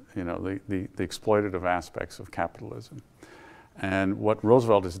 The exploitative aspects of capitalism. And what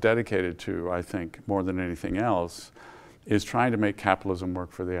Roosevelt is dedicated to, I think, more than anything else, is trying to make capitalism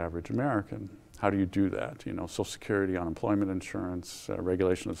work for the average American. How do you do that? Social Security, unemployment insurance,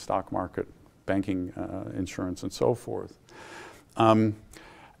 regulation of the stock market, banking insurance, and so forth.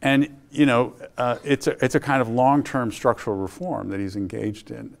 It's a kind of long-term structural reform that he's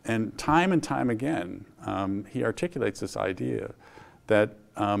engaged in. And time again, he articulates this idea that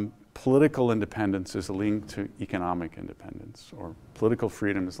political independence is linked to economic independence, or political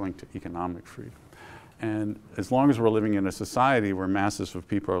freedom is linked to economic freedom. And as long as we're living in a society where masses of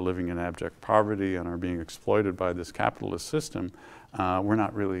people are living in abject poverty and are being exploited by this capitalist system, we're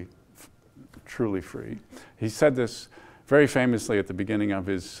not really truly free. He said this very famously at the beginning of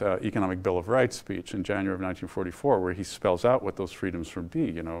his Economic Bill of Rights speech in January of 1944, where he spells out what those freedoms would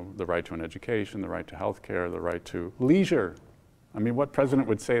be, the right to an education, the right to health care, the right to leisure. I mean, what president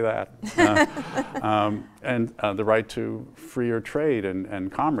would say that? And the right to freer trade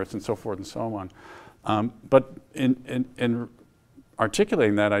and commerce and so forth and so on. But in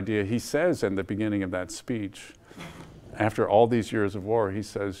articulating that idea, he says in the beginning of that speech, after all these years of war, he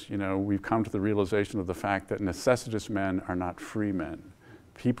says, we've come to the realization of the fact that necessitous men are not free men.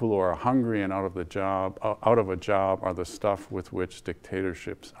 People who are hungry and out of a job are the stuff with which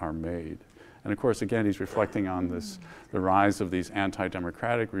dictatorships are made. And of course, again, he's reflecting on the rise of these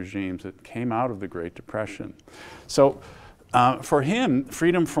anti-democratic regimes that came out of the Great Depression. So for him,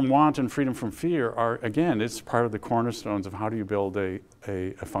 freedom from want and freedom from fear are, again, it's part of the cornerstones of how do you build a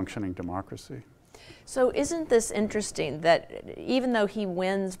functioning democracy. So isn't this interesting that even though he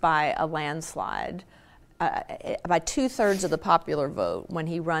wins by a landslide, by 2/3 of the popular vote when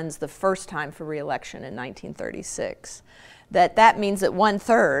he runs the first time for re-election in 1936, that means that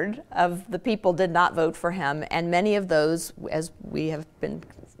 1/3 of the people did not vote for him, and many of those, as we have been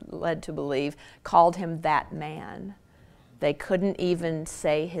led to believe, called him that man. They couldn't even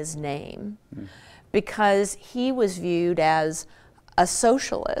say his name because he was viewed as a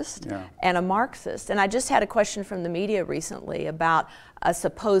socialist Yeah. and a Marxist. And I just had a question from the media recently about a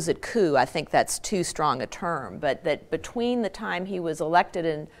supposed coup. I think that's too strong a term, but that between the time he was elected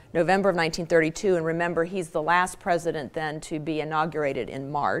in November of 1932, and remember he's the last president then to be inaugurated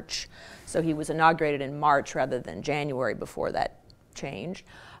in March, so he was inaugurated in March rather than January before that changed.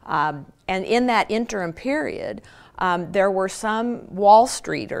 And in that interim period, there were some Wall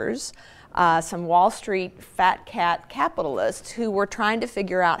Streeters, some Wall Street fat cat capitalists who were trying to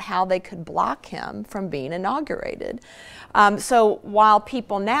figure out how they could block him from being inaugurated. So while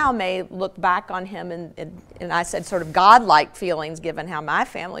people now may look back on him and I said sort of godlike feelings given how my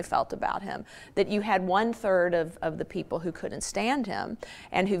family felt about him, that you had 1/3 of the people who couldn't stand him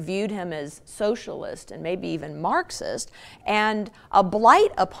and who viewed him as socialist and maybe even Marxist and a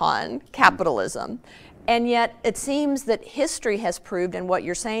blight upon capitalism. And yet it seems that history has proved, and what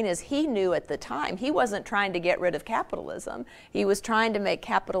you're saying is he knew at the time, he wasn't trying to get rid of capitalism. He was trying to make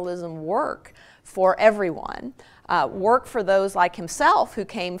capitalism work for everyone, work for those like himself who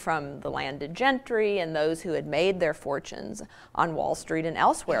came from the landed gentry and those who had made their fortunes on Wall Street and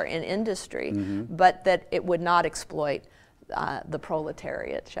elsewhere in industry, but that it would not exploit the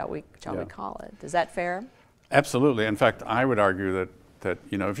proletariat, shall we call it. Is that fair? Absolutely. In fact, I would argue that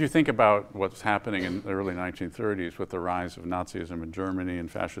if you think about what's happening in the early 1930s with the rise of Nazism in Germany and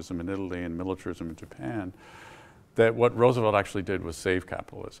fascism in Italy and militarism in Japan, that what Roosevelt actually did was save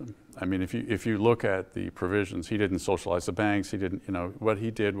capitalism. I mean, if you look at the provisions, he didn't socialize the banks. He didn't, what he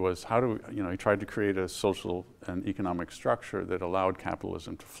did was he tried to create a social and economic structure that allowed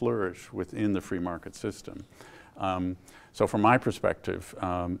capitalism to flourish within the free market system. So from my perspective,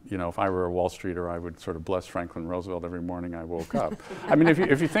 if I were a Wall Streeter, I would sort of bless Franklin Roosevelt every morning I woke up. I mean,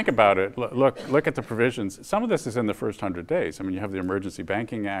 if you think about it, look at the provisions. Some of this is in the first 100 days. I mean, you have the Emergency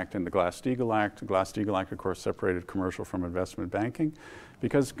Banking Act and the Glass-Steagall Act. The Glass-Steagall Act, of course, separated commercial from investment banking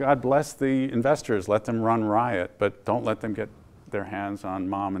because God bless the investors, let them run riot, but don't let them get their hands on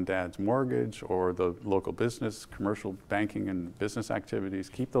mom and dad's mortgage or the local business, commercial banking and business activities.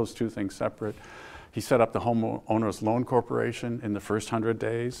 Keep those two things separate. He set up the Homeowners Loan Corporation in the first 100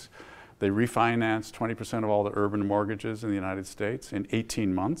 days. They refinanced 20% of all the urban mortgages in the United States in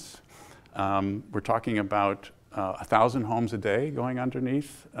 18 months. We're talking about 1,000 homes a day going under in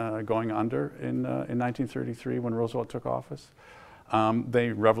 1933 when Roosevelt took office.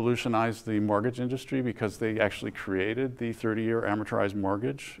 They revolutionized the mortgage industry because they actually created the 30-year amortized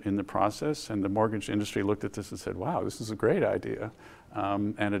mortgage in the process, and the mortgage industry looked at this and said, wow, this is a great idea,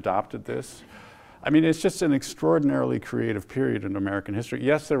 and adopted this. I mean, it's just an extraordinarily creative period in American history.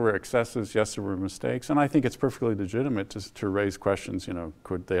 Yes, there were excesses. Yes, there were mistakes. And I think it's perfectly legitimate to raise questions,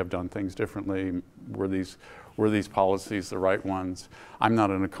 could they have done things differently? Were these policies the right ones? I'm not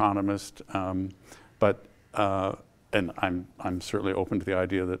an economist, and I'm certainly open to the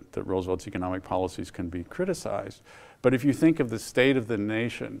idea that Roosevelt's economic policies can be criticized. But if you think of the state of the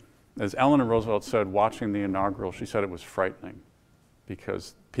nation, as Eleanor Roosevelt said, watching the inaugural, she said it was frightening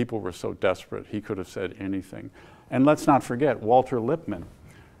because people were so desperate. He could have said anything. And let's not forget, Walter Lippmann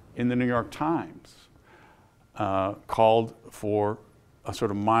in the New York Times called for a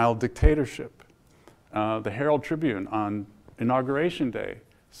sort of mild dictatorship. The Herald Tribune on Inauguration Day,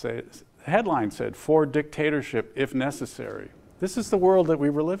 the headline said, "For dictatorship if necessary." This is the world that we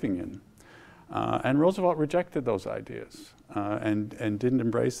were living in. And Roosevelt rejected those ideas and didn't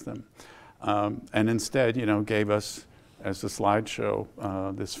embrace them. And instead, gave us, as the slides show,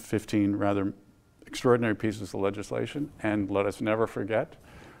 this 15 rather extraordinary pieces of legislation. And let us never forget,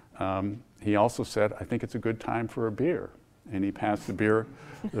 he also said, I think it's a good time for a beer. And he passed the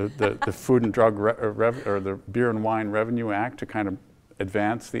Food and Drug, or the Beer and Wine Revenue Act to kind of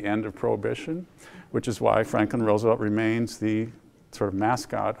advance the end of Prohibition, which is why Franklin Roosevelt remains the sort of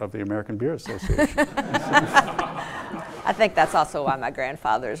mascot of the American Beer Association. I think that's also why my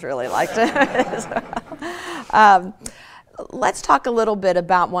grandfathers really liked it. Let's talk a little bit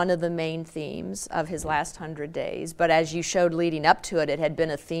about one of the main themes of his last 100 days, but as you showed leading up to it, it had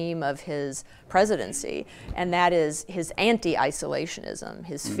been a theme of his presidency, and that is his anti-isolationism,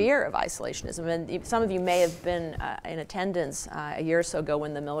 his fear of isolationism. And some of you may have been in attendance a year or so ago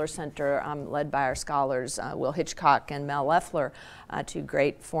when the Miller Center, led by our scholars Will Hitchcock and Mel Leffler, two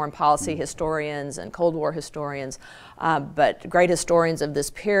great foreign policy historians and Cold War historians, but great historians of this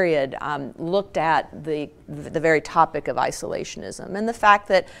period, looked at the very topic of isolationism and the fact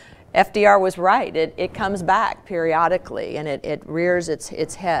that FDR was right. It comes back periodically and it rears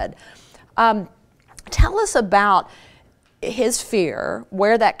its head. Tell us about his fear,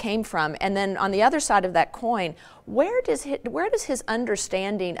 where that came from, and then on the other side of that coin, where does his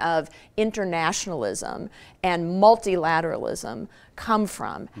understanding of internationalism and multilateralism come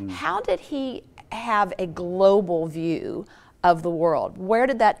from? How did he have a global view of the world? Where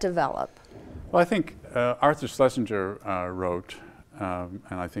did that develop? Well, I think Arthur Schlesinger wrote, and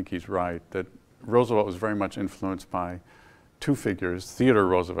I think he's right, that Roosevelt was very much influenced by two figures, Theodore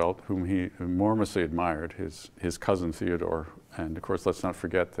Roosevelt, whom he enormously admired, his cousin Theodore, and of course let's not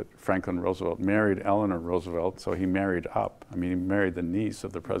forget that Franklin Roosevelt married Eleanor Roosevelt, so he married up. I mean, he married the niece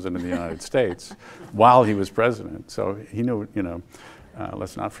of the President of the United States while he was president, so he knew,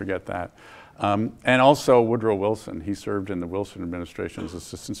 let's not forget that. And also Woodrow Wilson. He served in the Wilson administration as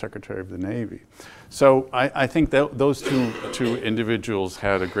Assistant Secretary of the Navy. So I think that those two individuals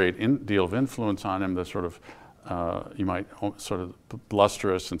had a great deal of influence on him, the sort of you might sort of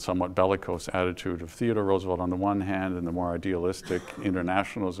blusterous and somewhat bellicose attitude of Theodore Roosevelt on the one hand and the more idealistic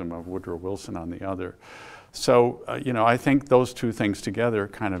internationalism of Woodrow Wilson on the other. So, I think those two things together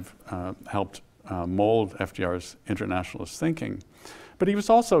kind of helped mold FDR's internationalist thinking. But he was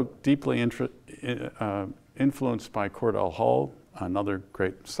also deeply influenced by Cordell Hull, another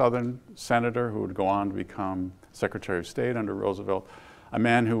great Southern senator who would go on to become Secretary of State under Roosevelt, a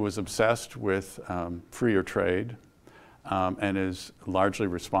man who was obsessed with freer trade and is largely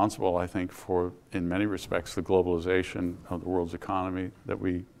responsible, I think, for, in many respects, the globalization of the world's economy that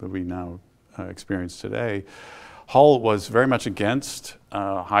we now experience today. Hull was very much against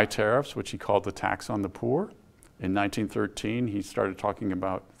high tariffs, which he called the tax on the poor. In 1913, he started talking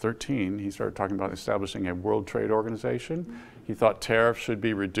about establishing a World Trade Organization. He thought tariffs should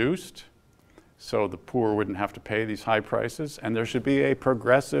be reduced so the poor wouldn't have to pay these high prices, and there should be a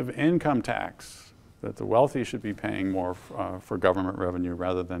progressive income tax, that the wealthy should be paying more for government revenue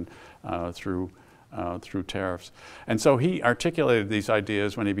rather than through tariffs. And so he articulated these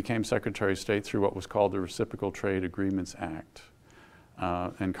ideas when he became Secretary of State through what was called the Reciprocal Trade Agreements Act.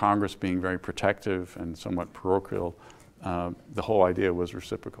 And Congress being very protective and somewhat parochial, the whole idea was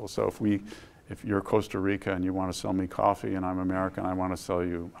reciprocal. So if you're Costa Rica and you want to sell me coffee and I'm American, I want to sell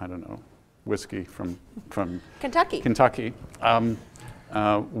you, I don't know, whiskey from Kentucky,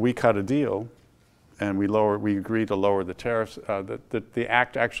 we cut a deal and we agreed to lower the tariffs. The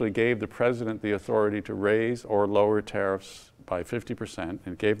act actually gave the president the authority to raise or lower tariffs by 50%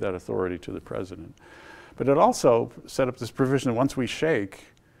 and gave that authority to the president. But it also set up this provision that once we shake,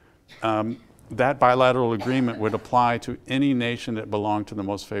 that bilateral agreement would apply to any nation that belonged to the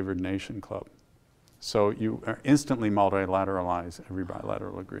most favored nation club. So you instantly multilateralize every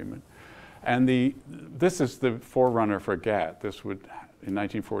bilateral agreement. And this is the forerunner for GATT. This would, in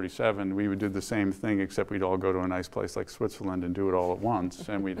 1947, we would do the same thing, except we'd all go to a nice place like Switzerland and do it all at once,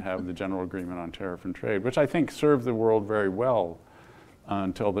 and we'd have the General Agreement on Tariff and Trade, which I think served the world very well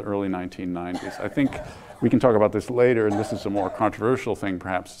until the early 1990s. I think we can talk about this later, and this is a more controversial thing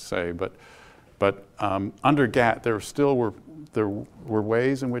perhaps to say, but under GATT there were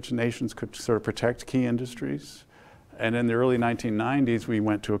ways in which nations could sort of protect key industries. And in the early 1990s, we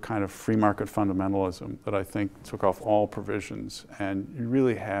went to a kind of free market fundamentalism that I think took off all provisions, and you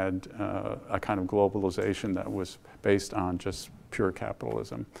really had a kind of globalization that was based on just pure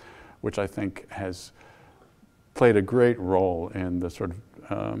capitalism, which I think has played a great role in the sort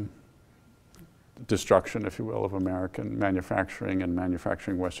of destruction, if you will, of American manufacturing and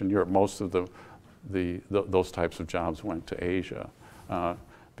manufacturing Western Europe. Most of those types of jobs went to Asia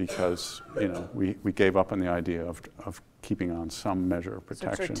because we gave up on the idea of keeping on some measure of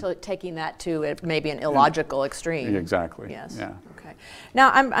protection. So taking that to maybe an illogical extreme. Exactly. Yes. Yeah. Okay.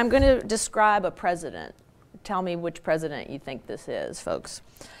 Now I'm going to describe a president. Tell me which president you think this is, folks.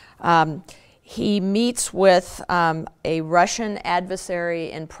 He meets with a Russian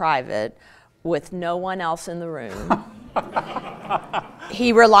adversary in private with no one else in the room.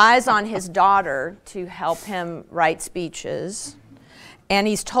 He relies on his daughter to help him write speeches. And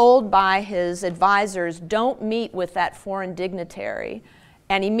he's told by his advisors, don't meet with that foreign dignitary.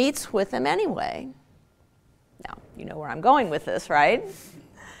 And he meets with him anyway. Now, you know where I'm going with this, right?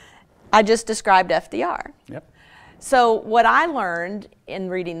 I just described FDR. Yep. So what I learned in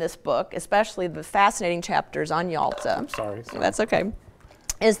reading this book, especially the fascinating chapters on Yalta, Sorry. that's okay,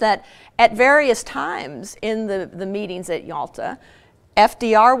 is that at various times in the meetings at Yalta,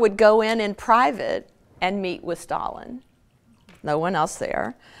 FDR would go in private and meet with Stalin. No one else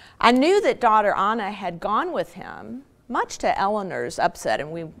there. I knew that daughter Anna had gone with him, much to Eleanor's upset,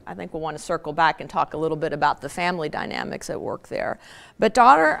 and I think we'll want to circle back and talk a little bit about the family dynamics at work there. But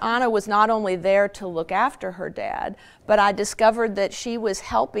daughter Anna was not only there to look after her dad, but I discovered that she was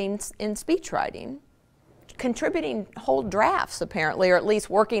helping in speech writing, contributing whole drafts, apparently, or at least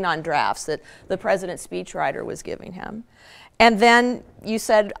working on drafts that the president's speechwriter was giving him. And then you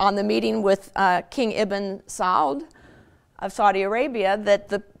said on the meeting with King Ibn Saud of Saudi Arabia that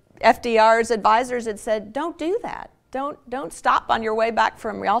the FDR's advisors had said, don't do that. Don't stop on your way back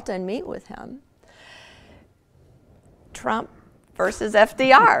from Yalta and meet with him. Trump versus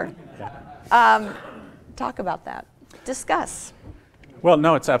FDR. Talk about that. Discuss. Well,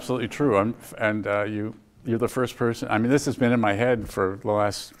 no, it's absolutely true. You're the first person. I mean, this has been in my head for the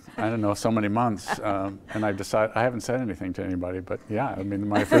last, I don't know, so many months, and I decided I haven't said anything to anybody. But yeah, I mean,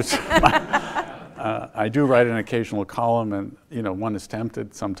 my first. I do write an occasional column, and one is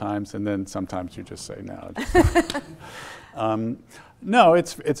tempted sometimes, and then sometimes you just say no. No,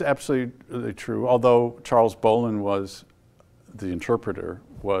 it's absolutely true. Although Charles Bolin was the interpreter,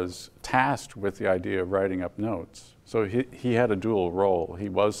 was tasked with the idea of writing up notes. So he had a dual role. He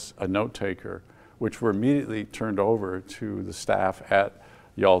was a note taker, which were immediately turned over to the staff at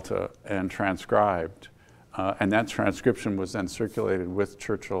Yalta and transcribed. And that transcription was then circulated with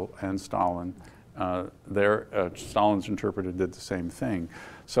Churchill and Stalin. Stalin's interpreter did the same thing.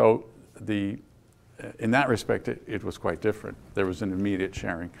 So in that respect, it was quite different. There was an immediate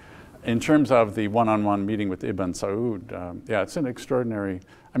sharing. In terms of the one-on-one meeting with Ibn Saud, yeah, it's an extraordinary,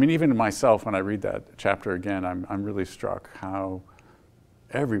 I mean, even myself, when I read that chapter again, I'm really struck how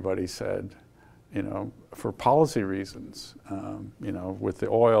everybody said, for policy reasons, with the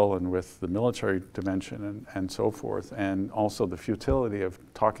oil and with the military dimension and so forth, and also the futility of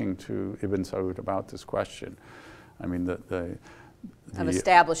talking to Ibn Saud about this question. I mean, of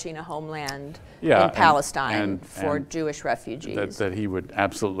establishing a homeland in Palestine for Jewish refugees. That he would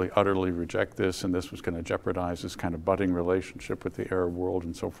absolutely, utterly reject this, and this was going to jeopardize this kind of budding relationship with the Arab world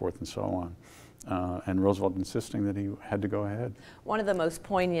and so forth and so on. And Roosevelt insisting that he had to go ahead. One of the most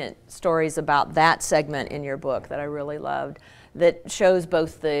poignant stories about that segment in your book that I really loved, that shows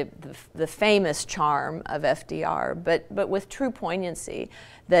both the famous charm of FDR, but with true poignancy,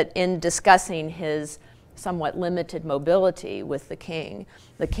 that in discussing his somewhat limited mobility with the king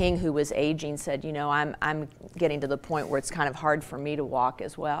who was aging said, I'm getting to the point where it's kind of hard for me to walk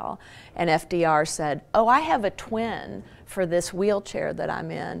as well. And FDR said, oh, I have a twin for this wheelchair that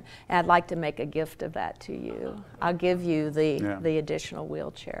I'm in, and I'd like to make a gift of that to you. I'll give you the additional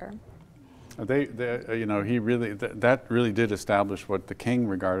wheelchair. He really, that really did establish what the king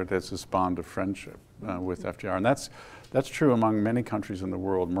regarded as this bond of friendship with FDR. And that's true among many countries in the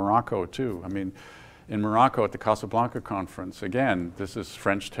world, Morocco too. I mean, in Morocco at the Casablanca conference, again, this is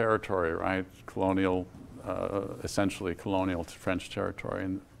French territory, right? Colonial, essentially colonial French territory.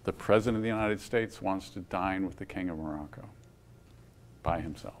 And the President of the United States wants to dine with the King of Morocco by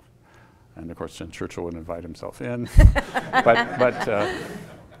himself. And of course, Churchill would invite himself in. But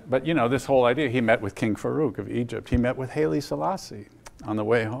this whole idea, he met with King Farouk of Egypt. He met with Haile Selassie on the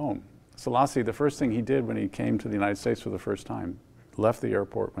way home. Selassie, the first thing he did when he came to the United States for the first time, left the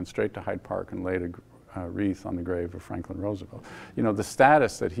airport, went straight to Hyde Park and laid a wreath on the grave of Franklin Roosevelt. The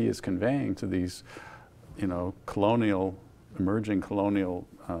status that he is conveying to these, emerging colonial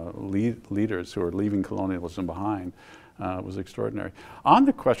leaders who are leaving colonialism behind was extraordinary. On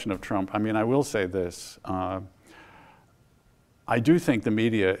the question of Trump, I mean, I will say this. I do think the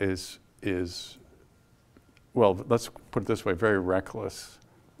media is, well, let's put it this way, very reckless.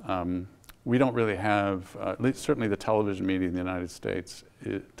 We don't really have, at least certainly the television media in the United States,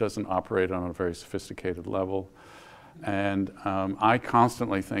 it doesn't operate on a very sophisticated level. And I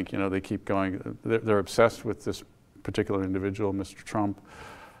constantly think, they keep going, they're obsessed with this particular individual, Mr. Trump,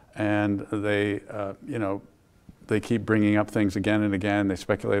 and they keep bringing up things again and again. They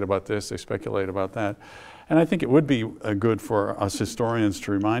speculate about this, they speculate about that. And I think it would be good for us historians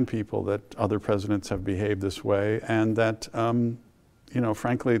to remind people that other presidents have behaved this way, and that,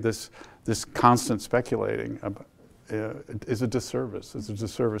 frankly, this constant speculating is a disservice. It's a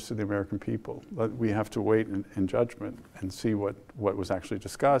disservice to the American people. We have to wait in judgment and see what was actually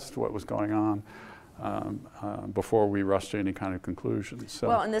discussed, what was going on, before we rush to any kind of conclusions. So.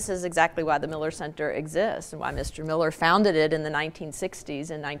 Well, and this is exactly why the Miller Center exists and why Mr. Miller founded it in the 1960s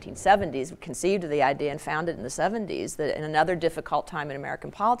and 1970s, conceived of the idea and founded it in the 70s, that in another difficult time in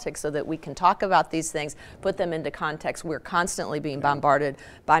American politics, so that we can talk about these things, put them into context. We're constantly being bombarded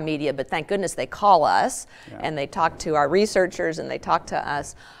by media, but thank goodness they call us and they talk to our researchers and they talk to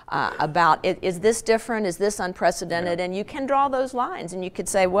us about, is this different, is this unprecedented? And you can draw those lines and you could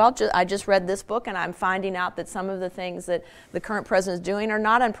say, well, I just read this book and I'm finding out that some of the things that the current president is doing are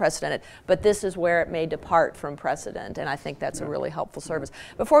not unprecedented, but this is where it may depart from precedent, and I think that's a really helpful service.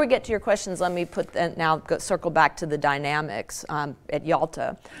 Before we get to your questions, let me circle back to the dynamics at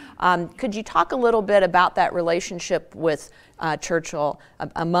Yalta. Could you talk a little bit about that relationship with Churchill,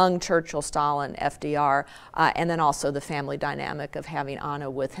 among Churchill, Stalin, FDR, and then also the family dynamic of having Anna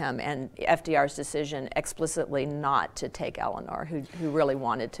with him and FDR's decision explicitly not to take Eleanor, who really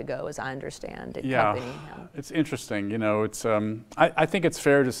wanted to go, as I understand, accompanying him? It's interesting. You know, it's I think it's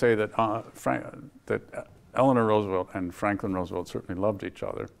fair to say that that Eleanor Roosevelt and Franklin Roosevelt certainly loved each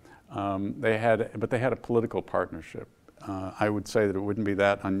other. But they had a political partnership. I would say that it wouldn't be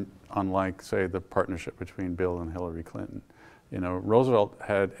that unlike, say, the partnership between Bill and Hillary Clinton. You know, Roosevelt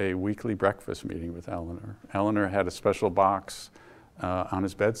had a weekly breakfast meeting with Eleanor. Eleanor had a special box on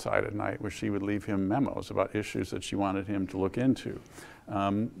his bedside at night where she would leave him memos about issues that she wanted him to look into.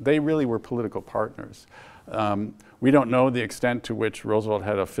 They really were political partners. We don't know the extent to which Roosevelt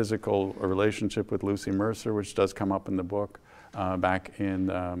had a physical relationship with Lucy Mercer, which does come up in the book, back in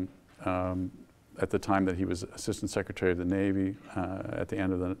at the time that he was Assistant Secretary of the Navy at the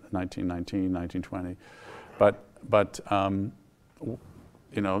end of the 1919, 1920. But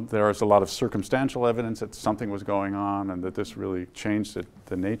you know, there is a lot of circumstantial evidence that something was going on and that this really changed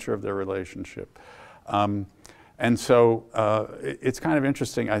the nature of their relationship. And so it's kind of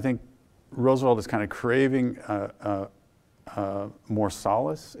interesting. I think Roosevelt is kind of craving more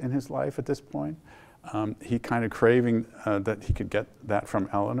solace in his life at this point. He kind of craving that he could get that from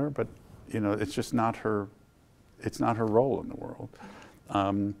Eleanor, but you know, it's just not her. It's not her role in the world.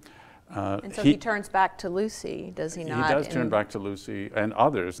 And so he turns back to Lucy, does he not? He does turn back to Lucy and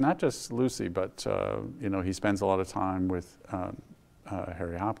others, not just Lucy, but you know, he spends a lot of time with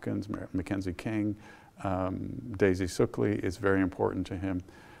Harry Hopkins, Mackenzie King, Daisy Suckley is very important to him.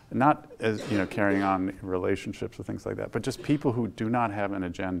 Not as, you know, carrying on relationships or things like that, but just people who do not have an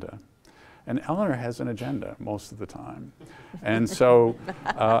agenda. And Eleanor has an agenda most of the time. And so,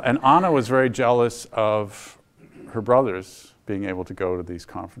 and Anna was very jealous of her brothers being able to go to these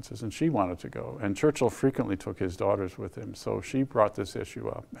conferences, and she wanted to go. And Churchill frequently took his daughters with him, so she brought this issue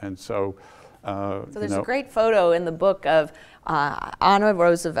up. And so, so there's a great photo in the book of Anna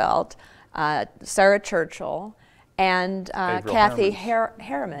Roosevelt, Sarah Churchill, and Kathy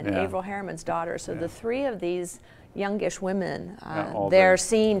Harriman, Yeah. Avril Harriman's daughter. So the three of these youngish women, all they're there.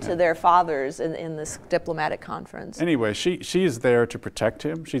 seen to their fathers in this diplomatic conference. Anyway, she is there to protect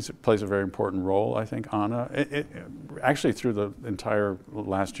him. She plays a very important role, I think, Anna. Actually, through the entire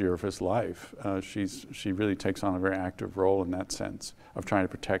last year of his life, she really takes on a very active role in that sense of trying to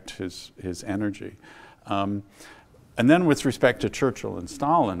protect his energy. And then with respect to Churchill and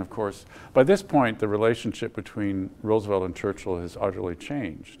Stalin, of course, by this point, the relationship between Roosevelt and Churchill has utterly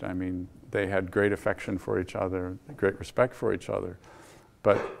changed. I mean, they had great affection for each other, great respect for each other.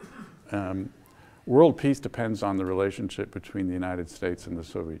 But world peace depends on the relationship between the United States and the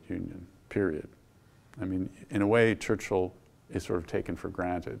Soviet Union, period. I mean, in a way, Churchill is sort of taken for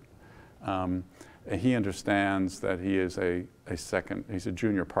granted. He understands that he is he's a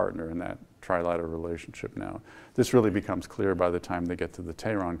junior partner in that trilateral relationship now. This really becomes clear by the time they get to the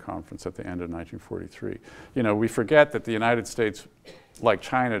Tehran conference at the end of 1943. You know, we forget that the United States, like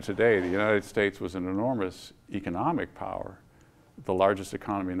China today, the United States was an enormous economic power, the largest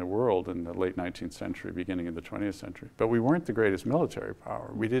economy in the world in the late 19th century, beginning of the 20th century. But we weren't the greatest military power.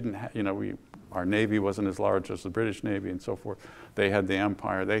 We didn't you know, our Navy wasn't as large as the British Navy and so forth. They had the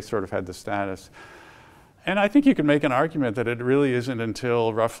empire. They sort of had the status. And I think you can make an argument that it really isn't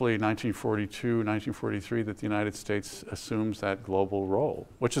until roughly 1942, 1943 that the United States assumes that global role,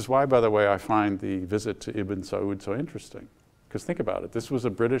 which is why, by the way, I find the visit to Ibn Saud so interesting. Because think about it, this was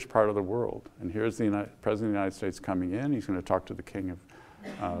a British part of the world, and here's the President of the United States coming in. He's going to talk to the King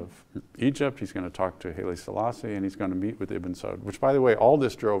of Egypt, he's going to talk to Haile Selassie, and he's going to meet with Ibn Saud, which, by the way, all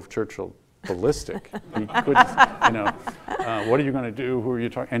this drove Churchill ballistic. He couldn't, you know, what are you going to do? Who are you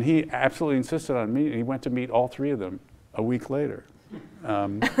talking? And he absolutely insisted on meeting. He went to meet all three of them a week later. You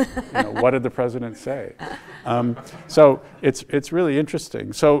know, what did the president say? So it's really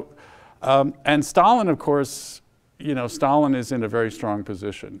interesting. So, and Stalin, of course, you know, Stalin is in a very strong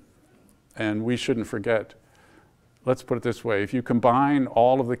position, and we shouldn't forget. Let's put it this way: if you combine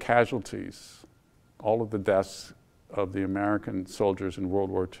all of the casualties, all of the deaths of the American soldiers in World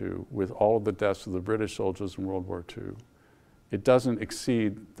War II with all of the deaths of the British soldiers in World War II, it doesn't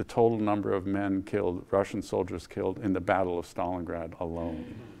exceed the total number of men killed, Russian soldiers killed in the Battle of Stalingrad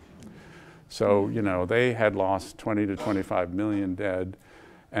alone. So, you know, they had lost 20 to 25 million dead.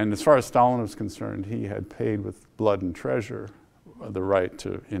 And as far as Stalin was concerned, he had paid with blood and treasure the right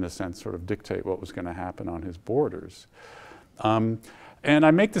to, in a sense, sort of dictate what was going to happen on his borders. And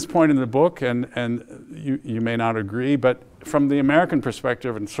I make this point in the book, and you may not agree, but from the American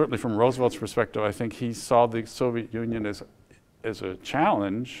perspective, and certainly from Roosevelt's perspective, I think he saw the Soviet Union as a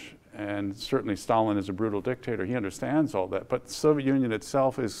challenge, and certainly Stalin is a brutal dictator. He understands all that. But the Soviet Union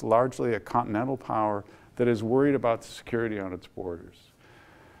itself is largely a continental power that is worried about the security on its borders.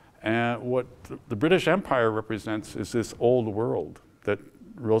 And what the British Empire represents is this old world that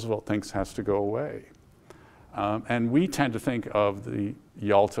Roosevelt thinks has to go away. And we tend to think of the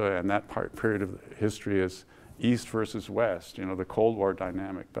Yalta and that period of history as East versus West, you know, the Cold War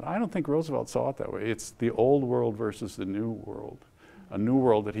dynamic. But I don't think Roosevelt saw it that way. It's the old world versus the new world, a new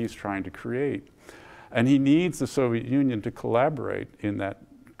world that he's trying to create. And he needs the Soviet Union to collaborate in that,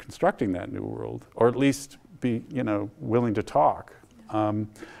 constructing that new world, or at least be, you know, willing to talk.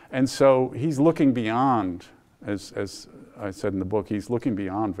 And so he's looking beyond, as I said in the book, he's looking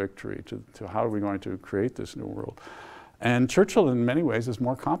beyond victory to how are we going to create this new world. And Churchill, in many ways, is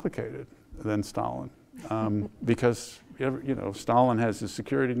more complicated than Stalin, because you know, Stalin has his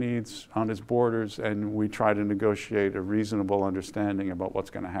security needs on his borders, and we try to negotiate a reasonable understanding about what's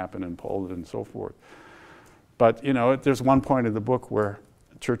going to happen in Poland and so forth. But you know, there's one point in the book where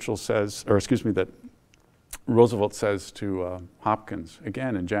Churchill says, or excuse me, that Roosevelt says to Hopkins,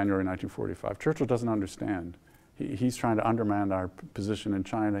 again in January 1945, Churchill doesn't understand. He's trying to undermine our position in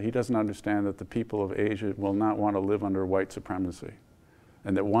China. He doesn't understand that the people of Asia will not want to live under white supremacy.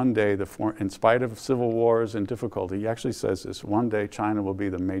 And that one day, in spite of civil wars and difficulty, he actually says this, one day China will be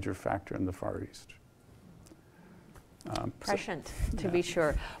the major factor in the Far East. Prescient, to be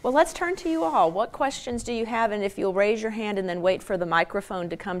sure. Well, let's turn to you all. What questions do you have? And if you'll raise your hand and then wait for the microphone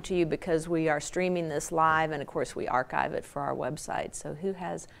to come to you, because we are streaming this live, and of course we archive it for our website. So who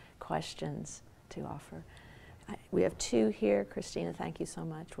has questions to offer? We have two here. Christina, thank you so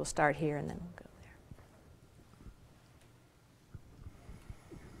much. We'll start here and then we'll go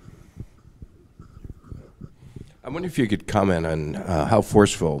there. I wonder if you could comment on how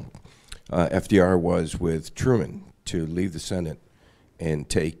forceful FDR was with Truman to leave the Senate and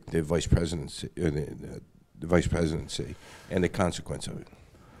take the vice presidency, the vice presidency, and the consequence of it.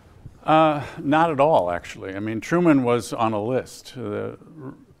 Not at all, actually. I mean, Truman was on a list.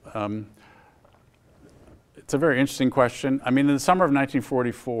 It's a very interesting question. I mean, in the summer of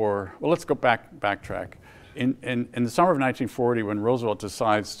 1944, well, let's go backtrack. In the summer of 1940, when Roosevelt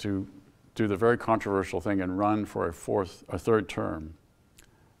decides to do the very controversial thing and run for a third term,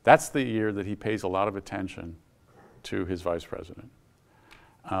 that's the year that he pays a lot of attention to his vice president.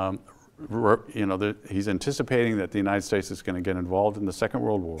 You know, he's anticipating that the United States is going to get involved in the Second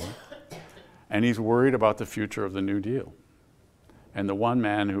World War, and he's worried about the future of the New Deal. And the one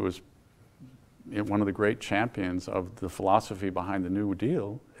man who was one of the great champions of the philosophy behind the New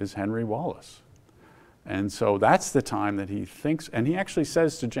Deal is Henry Wallace. And so that's the time that he thinks, and he actually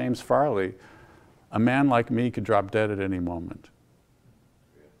says to James Farley, a man like me could drop dead at any moment.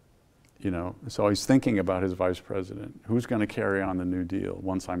 You know, so he's thinking about his vice president. Who's going to carry on the New Deal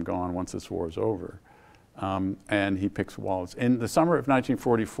once I'm gone, once this war is over? And he picks Wallace. In the summer of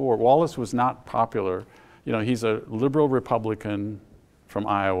 1944, Wallace was not popular. You know, he's a liberal Republican from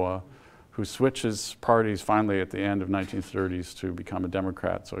Iowa who switches parties finally at the end of 1930s to become a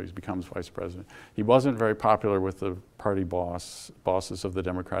Democrat, so he becomes vice president. He wasn't very popular with the party bosses of the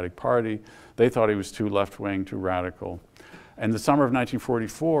Democratic Party. They thought he was too left-wing, too radical. In the summer of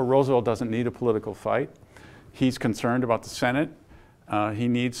 1944, Roosevelt doesn't need a political fight. He's concerned about the Senate. He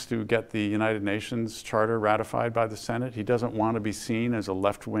needs to get the United Nations Charter ratified by the Senate. He doesn't want to be seen as a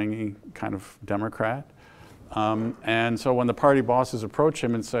left-wingy kind of Democrat. And so when the party bosses approach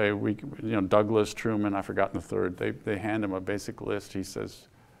him and say, you know, Douglas, Truman, I've forgotten the third, they hand him a basic list. He says,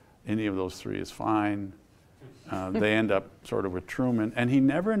 any of those three is fine. They end up sort of with Truman, and he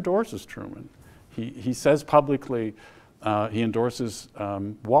never endorses Truman. He says publicly he endorses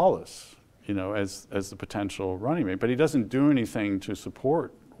Wallace, you know, as the potential running mate, but he doesn't do anything to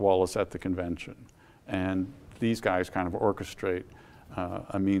support Wallace at the convention. And these guys kind of orchestrate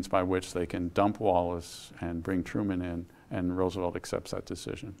a means by which they can dump Wallace and bring Truman in, and Roosevelt accepts that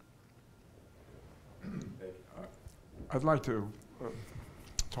decision. I'd like to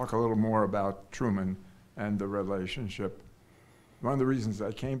talk a little more about Truman and the relationship. One of the reasons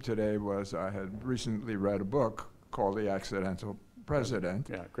I came today was I had recently read a book called The Accidental President.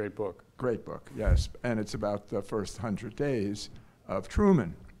 Yeah, great book. Great book, yes. And it's about the first 100 days of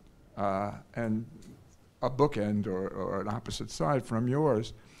Truman. And a bookend or an opposite side from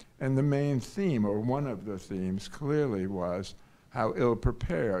yours. And the main theme, or one of the themes, clearly was how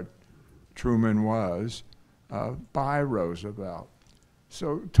ill-prepared Truman was by Roosevelt.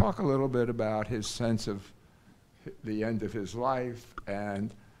 So talk a little bit about his sense of the end of his life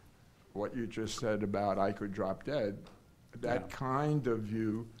and what you just said about I could drop dead, that kind of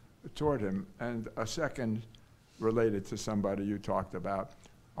view toward him. And a second, related to somebody you talked about,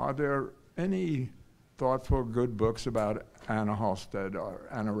 are there any thoughtful, good books about Anna Halstead or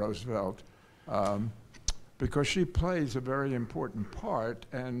Anna Roosevelt? Because she plays a very important part,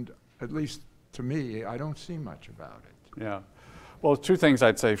 and at least to me, I don't see much about it. Yeah. Well, two things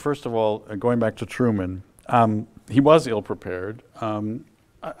I'd say. First of all, going back to Truman, he was ill-prepared.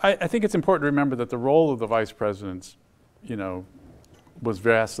 I think it's important to remember that the role of the vice presidents, was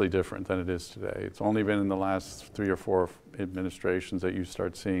vastly different than it is today. It's only been in the last 3 or 4 administrations that you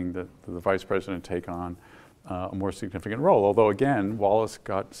start seeing the vice president take on a more significant role. Although again, Wallace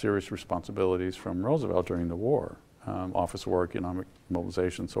got serious responsibilities from Roosevelt during the war, office work, economic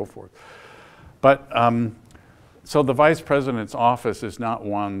mobilization, so forth. But so the vice president's office is not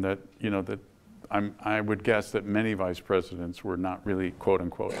one that, I would guess that many vice presidents were not really, quote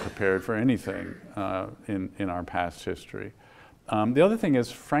unquote, prepared for anything in our past history. The other thing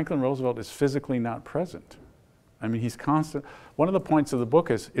is Franklin Roosevelt is physically not present. I mean, he's constant. One of the points of the book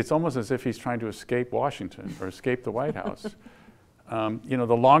is it's almost as if he's trying to escape Washington or escape the White House.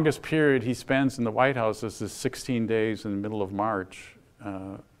 The longest period he spends in the White House is the 16 days in the middle of March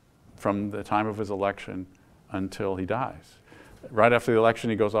from the time of his election until he dies. Right after the election,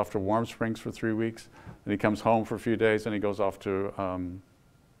 he goes off to Warm Springs for 3 weeks, then he comes home for a few days, and he goes off to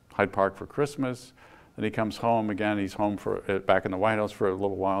Hyde Park for Christmas. Then he comes home again. He's home back in the White House for a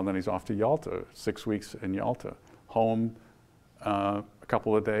little while, and then he's off to Yalta, 6 weeks in Yalta. Home a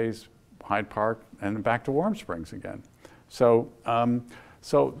couple of days, Hyde Park, and then back to Warm Springs again. So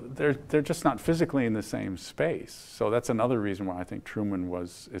they're just not physically in the same space. So that's another reason why I think Truman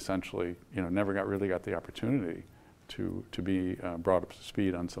was essentially, never really got the opportunity to be brought up to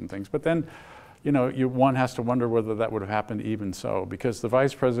speed on some things. But then, one has to wonder whether that would have happened even so, because the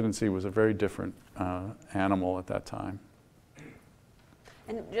vice presidency was a very different animal at that time.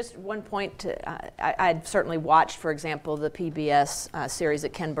 And just one point, I'd certainly watched, for example, the PBS series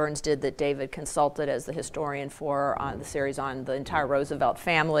that Ken Burns did that David consulted as the historian for, the series on the entire Roosevelt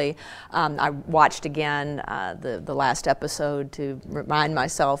family. I watched again the last episode to remind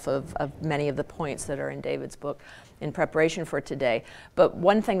myself of many of the points that are in David's book in preparation for today. But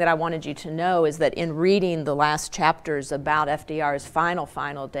one thing that I wanted you to know is that in reading the last chapters about FDR's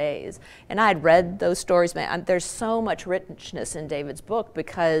final days, and I had read those stories, there's so much richness in David's book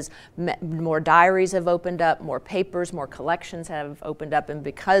because more diaries have opened up, more papers, more collections have opened up, and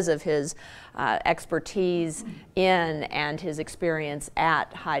because of his expertise in and his experience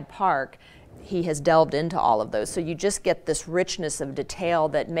at Hyde Park, he has delved into all of those. So you just get this richness of detail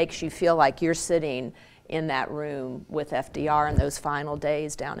that makes you feel like you're sitting in that room with FDR in those final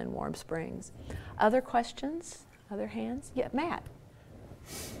days down in Warm Springs. Other questions? Other hands? Yeah, Matt.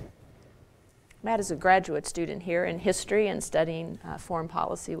 Matt is a graduate student here in history and studying foreign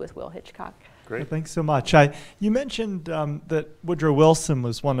policy with Will Hitchcock. Great. Well, thanks so much. You mentioned that Woodrow Wilson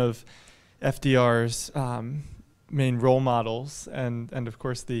was one of FDR's main role models, and of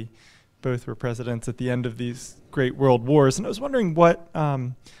course both were presidents at the end of these great world wars. And I was wondering what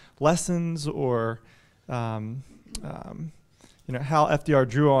lessons or how FDR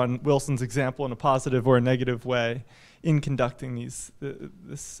drew on Wilson's example in a positive or a negative way in conducting this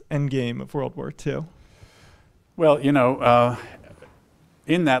endgame of World War II. Well, in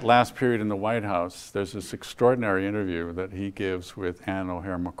that last period in the White House, there's this extraordinary interview that he gives with Ann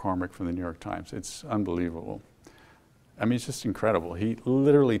O'Hare McCormick from the New York Times. It's unbelievable. I mean, it's just incredible. He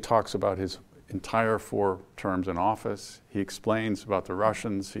literally talks about his entire 4 terms in office. He explains about the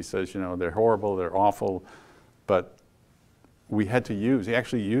Russians. He says, they're horrible, they're awful, but we had to he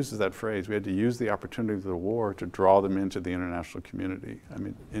actually uses that phrase, we had to use the opportunity of the war to draw them into the international community. I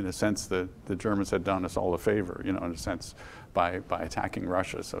mean, in a sense, the Germans had done us all a favor, in a sense, by attacking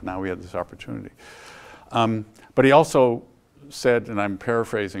Russia. So now we had this opportunity. But he also said, and I'm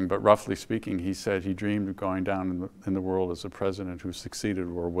paraphrasing, but roughly speaking, he said he dreamed of going down in the world as a president who succeeded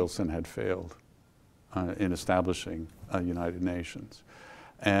where Wilson had failed in establishing United Nations.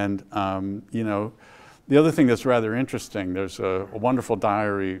 And, the other thing that's rather interesting, there's a wonderful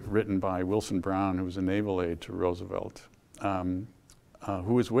diary written by Wilson Brown, who was a naval aide to Roosevelt, who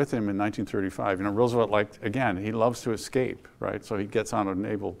was with him in 1935. Roosevelt again, he loves to escape, right? So he gets on a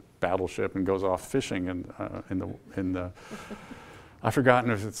naval battleship and goes off fishing in the I've forgotten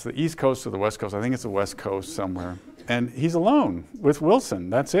if it's the East Coast or the West Coast. I think it's the West Coast somewhere. And he's alone with Wilson.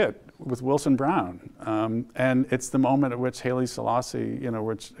 That's it. with Wilson Brown, and it's the moment at which Haile Selassie, in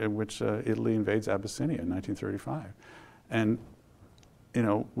which Italy invades Abyssinia in 1935, and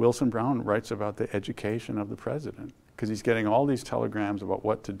Wilson Brown writes about the education of the president because he's getting all these telegrams about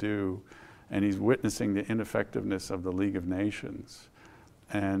what to do, and he's witnessing the ineffectiveness of the League of Nations.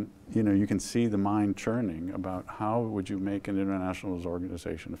 And you can see the mind churning about how would you make an international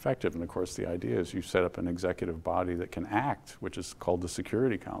organization effective. And of course the idea is you set up an executive body that can act, which is called the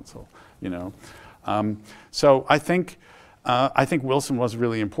Security Council. So I think Wilson was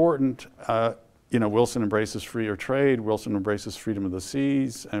really important. Wilson embraces freer trade, Wilson embraces freedom of the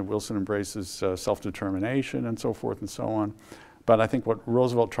seas, and Wilson embraces self-determination and so forth and so on. But I think what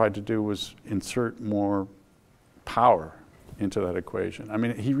Roosevelt tried to do was insert more power into that equation. I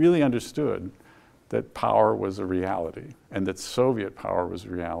mean, he really understood that power was a reality, and that Soviet power was a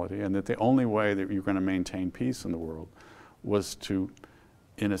reality, and that the only way that you're going to maintain peace in the world was to,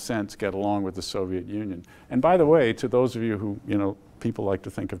 in a sense, get along with the Soviet Union. And by the way, to those of you who, people like to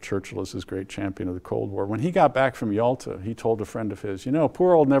think of Churchill as this great champion of the Cold War, when he got back from Yalta, he told a friend of his,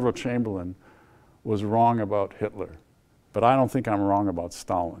 poor old Neville Chamberlain was wrong about Hitler, but I don't think I'm wrong about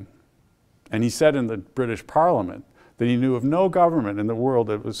Stalin. And he said in the British Parliament that he knew of no government in the world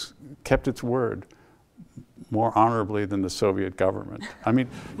that kept its word more honorably than the Soviet government. I mean,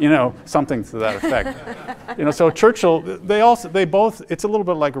 something to that effect. So Churchill, they both, it's a little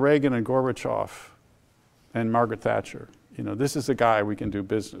bit like Reagan and Gorbachev and Margaret Thatcher. This is a guy we can do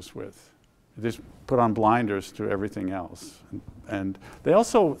business with. Just put on blinders to everything else. And they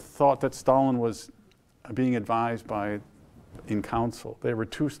also thought that Stalin was being advised in council. There were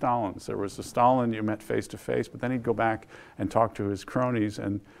two Stalins. There was the Stalin you met face to face, but then he'd go back and talk to his cronies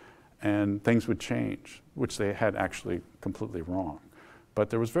and things would change, which they had actually completely wrong. But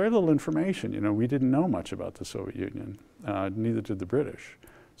there was very little information. We didn't know much about the Soviet Union, neither did the British.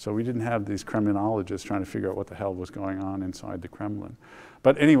 So we didn't have these Kremlinologists trying to figure out what the hell was going on inside the Kremlin.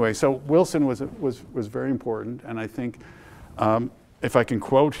 But anyway, so Wilson was very important, and I think if I can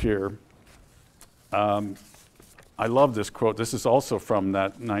quote here, I love this quote. This is also from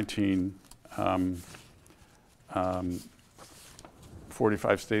that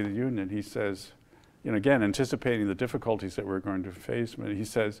 1945 State of the Union. He says, again, anticipating the difficulties that we're going to face, he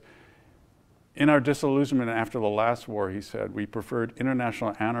says, in our disillusionment after the last war, he said, we preferred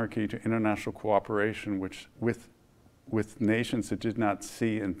international anarchy to international cooperation with nations that did not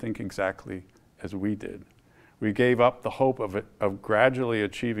see and think exactly as we did. We gave up the hope of gradually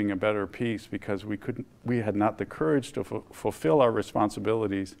achieving a better peace because we had not the courage to fulfill our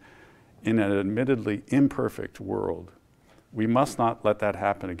responsibilities in an admittedly imperfect world. We must not let that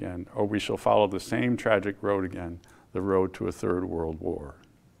happen again, or we shall follow the same tragic road again, the road to a third world war.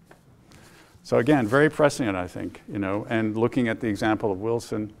 So again, very prescient, I think, and looking at the example of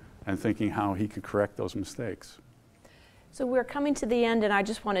Wilson and thinking how he could correct those mistakes. So we're coming to the end, and I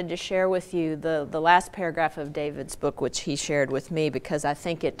just wanted to share with you the last paragraph of David's book, which he shared with me, because I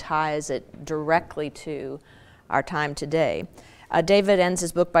think it ties it directly to our time today. David ends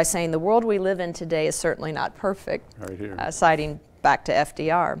his book by saying, the world we live in today is certainly not perfect, right here. Citing back to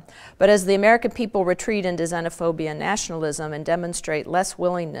FDR. But as the American people retreat into xenophobia and nationalism and demonstrate less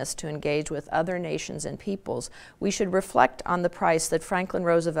willingness to engage with other nations and peoples, we should reflect on the price that Franklin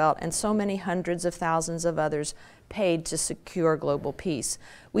Roosevelt and so many hundreds of thousands of others paid to secure global peace.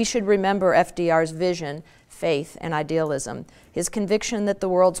 We should remember FDR's vision, faith, and idealism, his conviction that the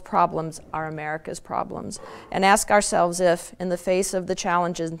world's problems are America's problems, and ask ourselves if, in the face of the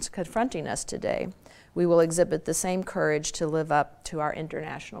challenges confronting us today, we will exhibit the same courage to live up to our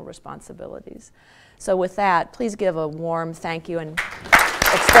international responsibilities. So with that, please give a warm thank you and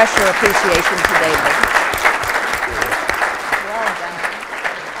express your appreciation to David. Well done.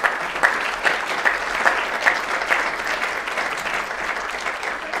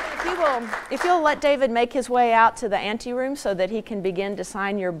 If you'll let David make his way out to the anteroom so that he can begin to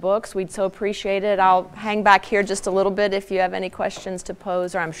sign your books, we'd so appreciate it. I'll hang back here just a little bit if you have any questions to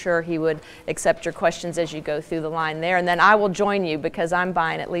pose, or I'm sure he would accept your questions as you go through the line there. And then I will join you because I'm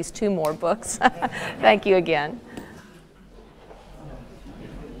buying at least 2 more books. Thank you again.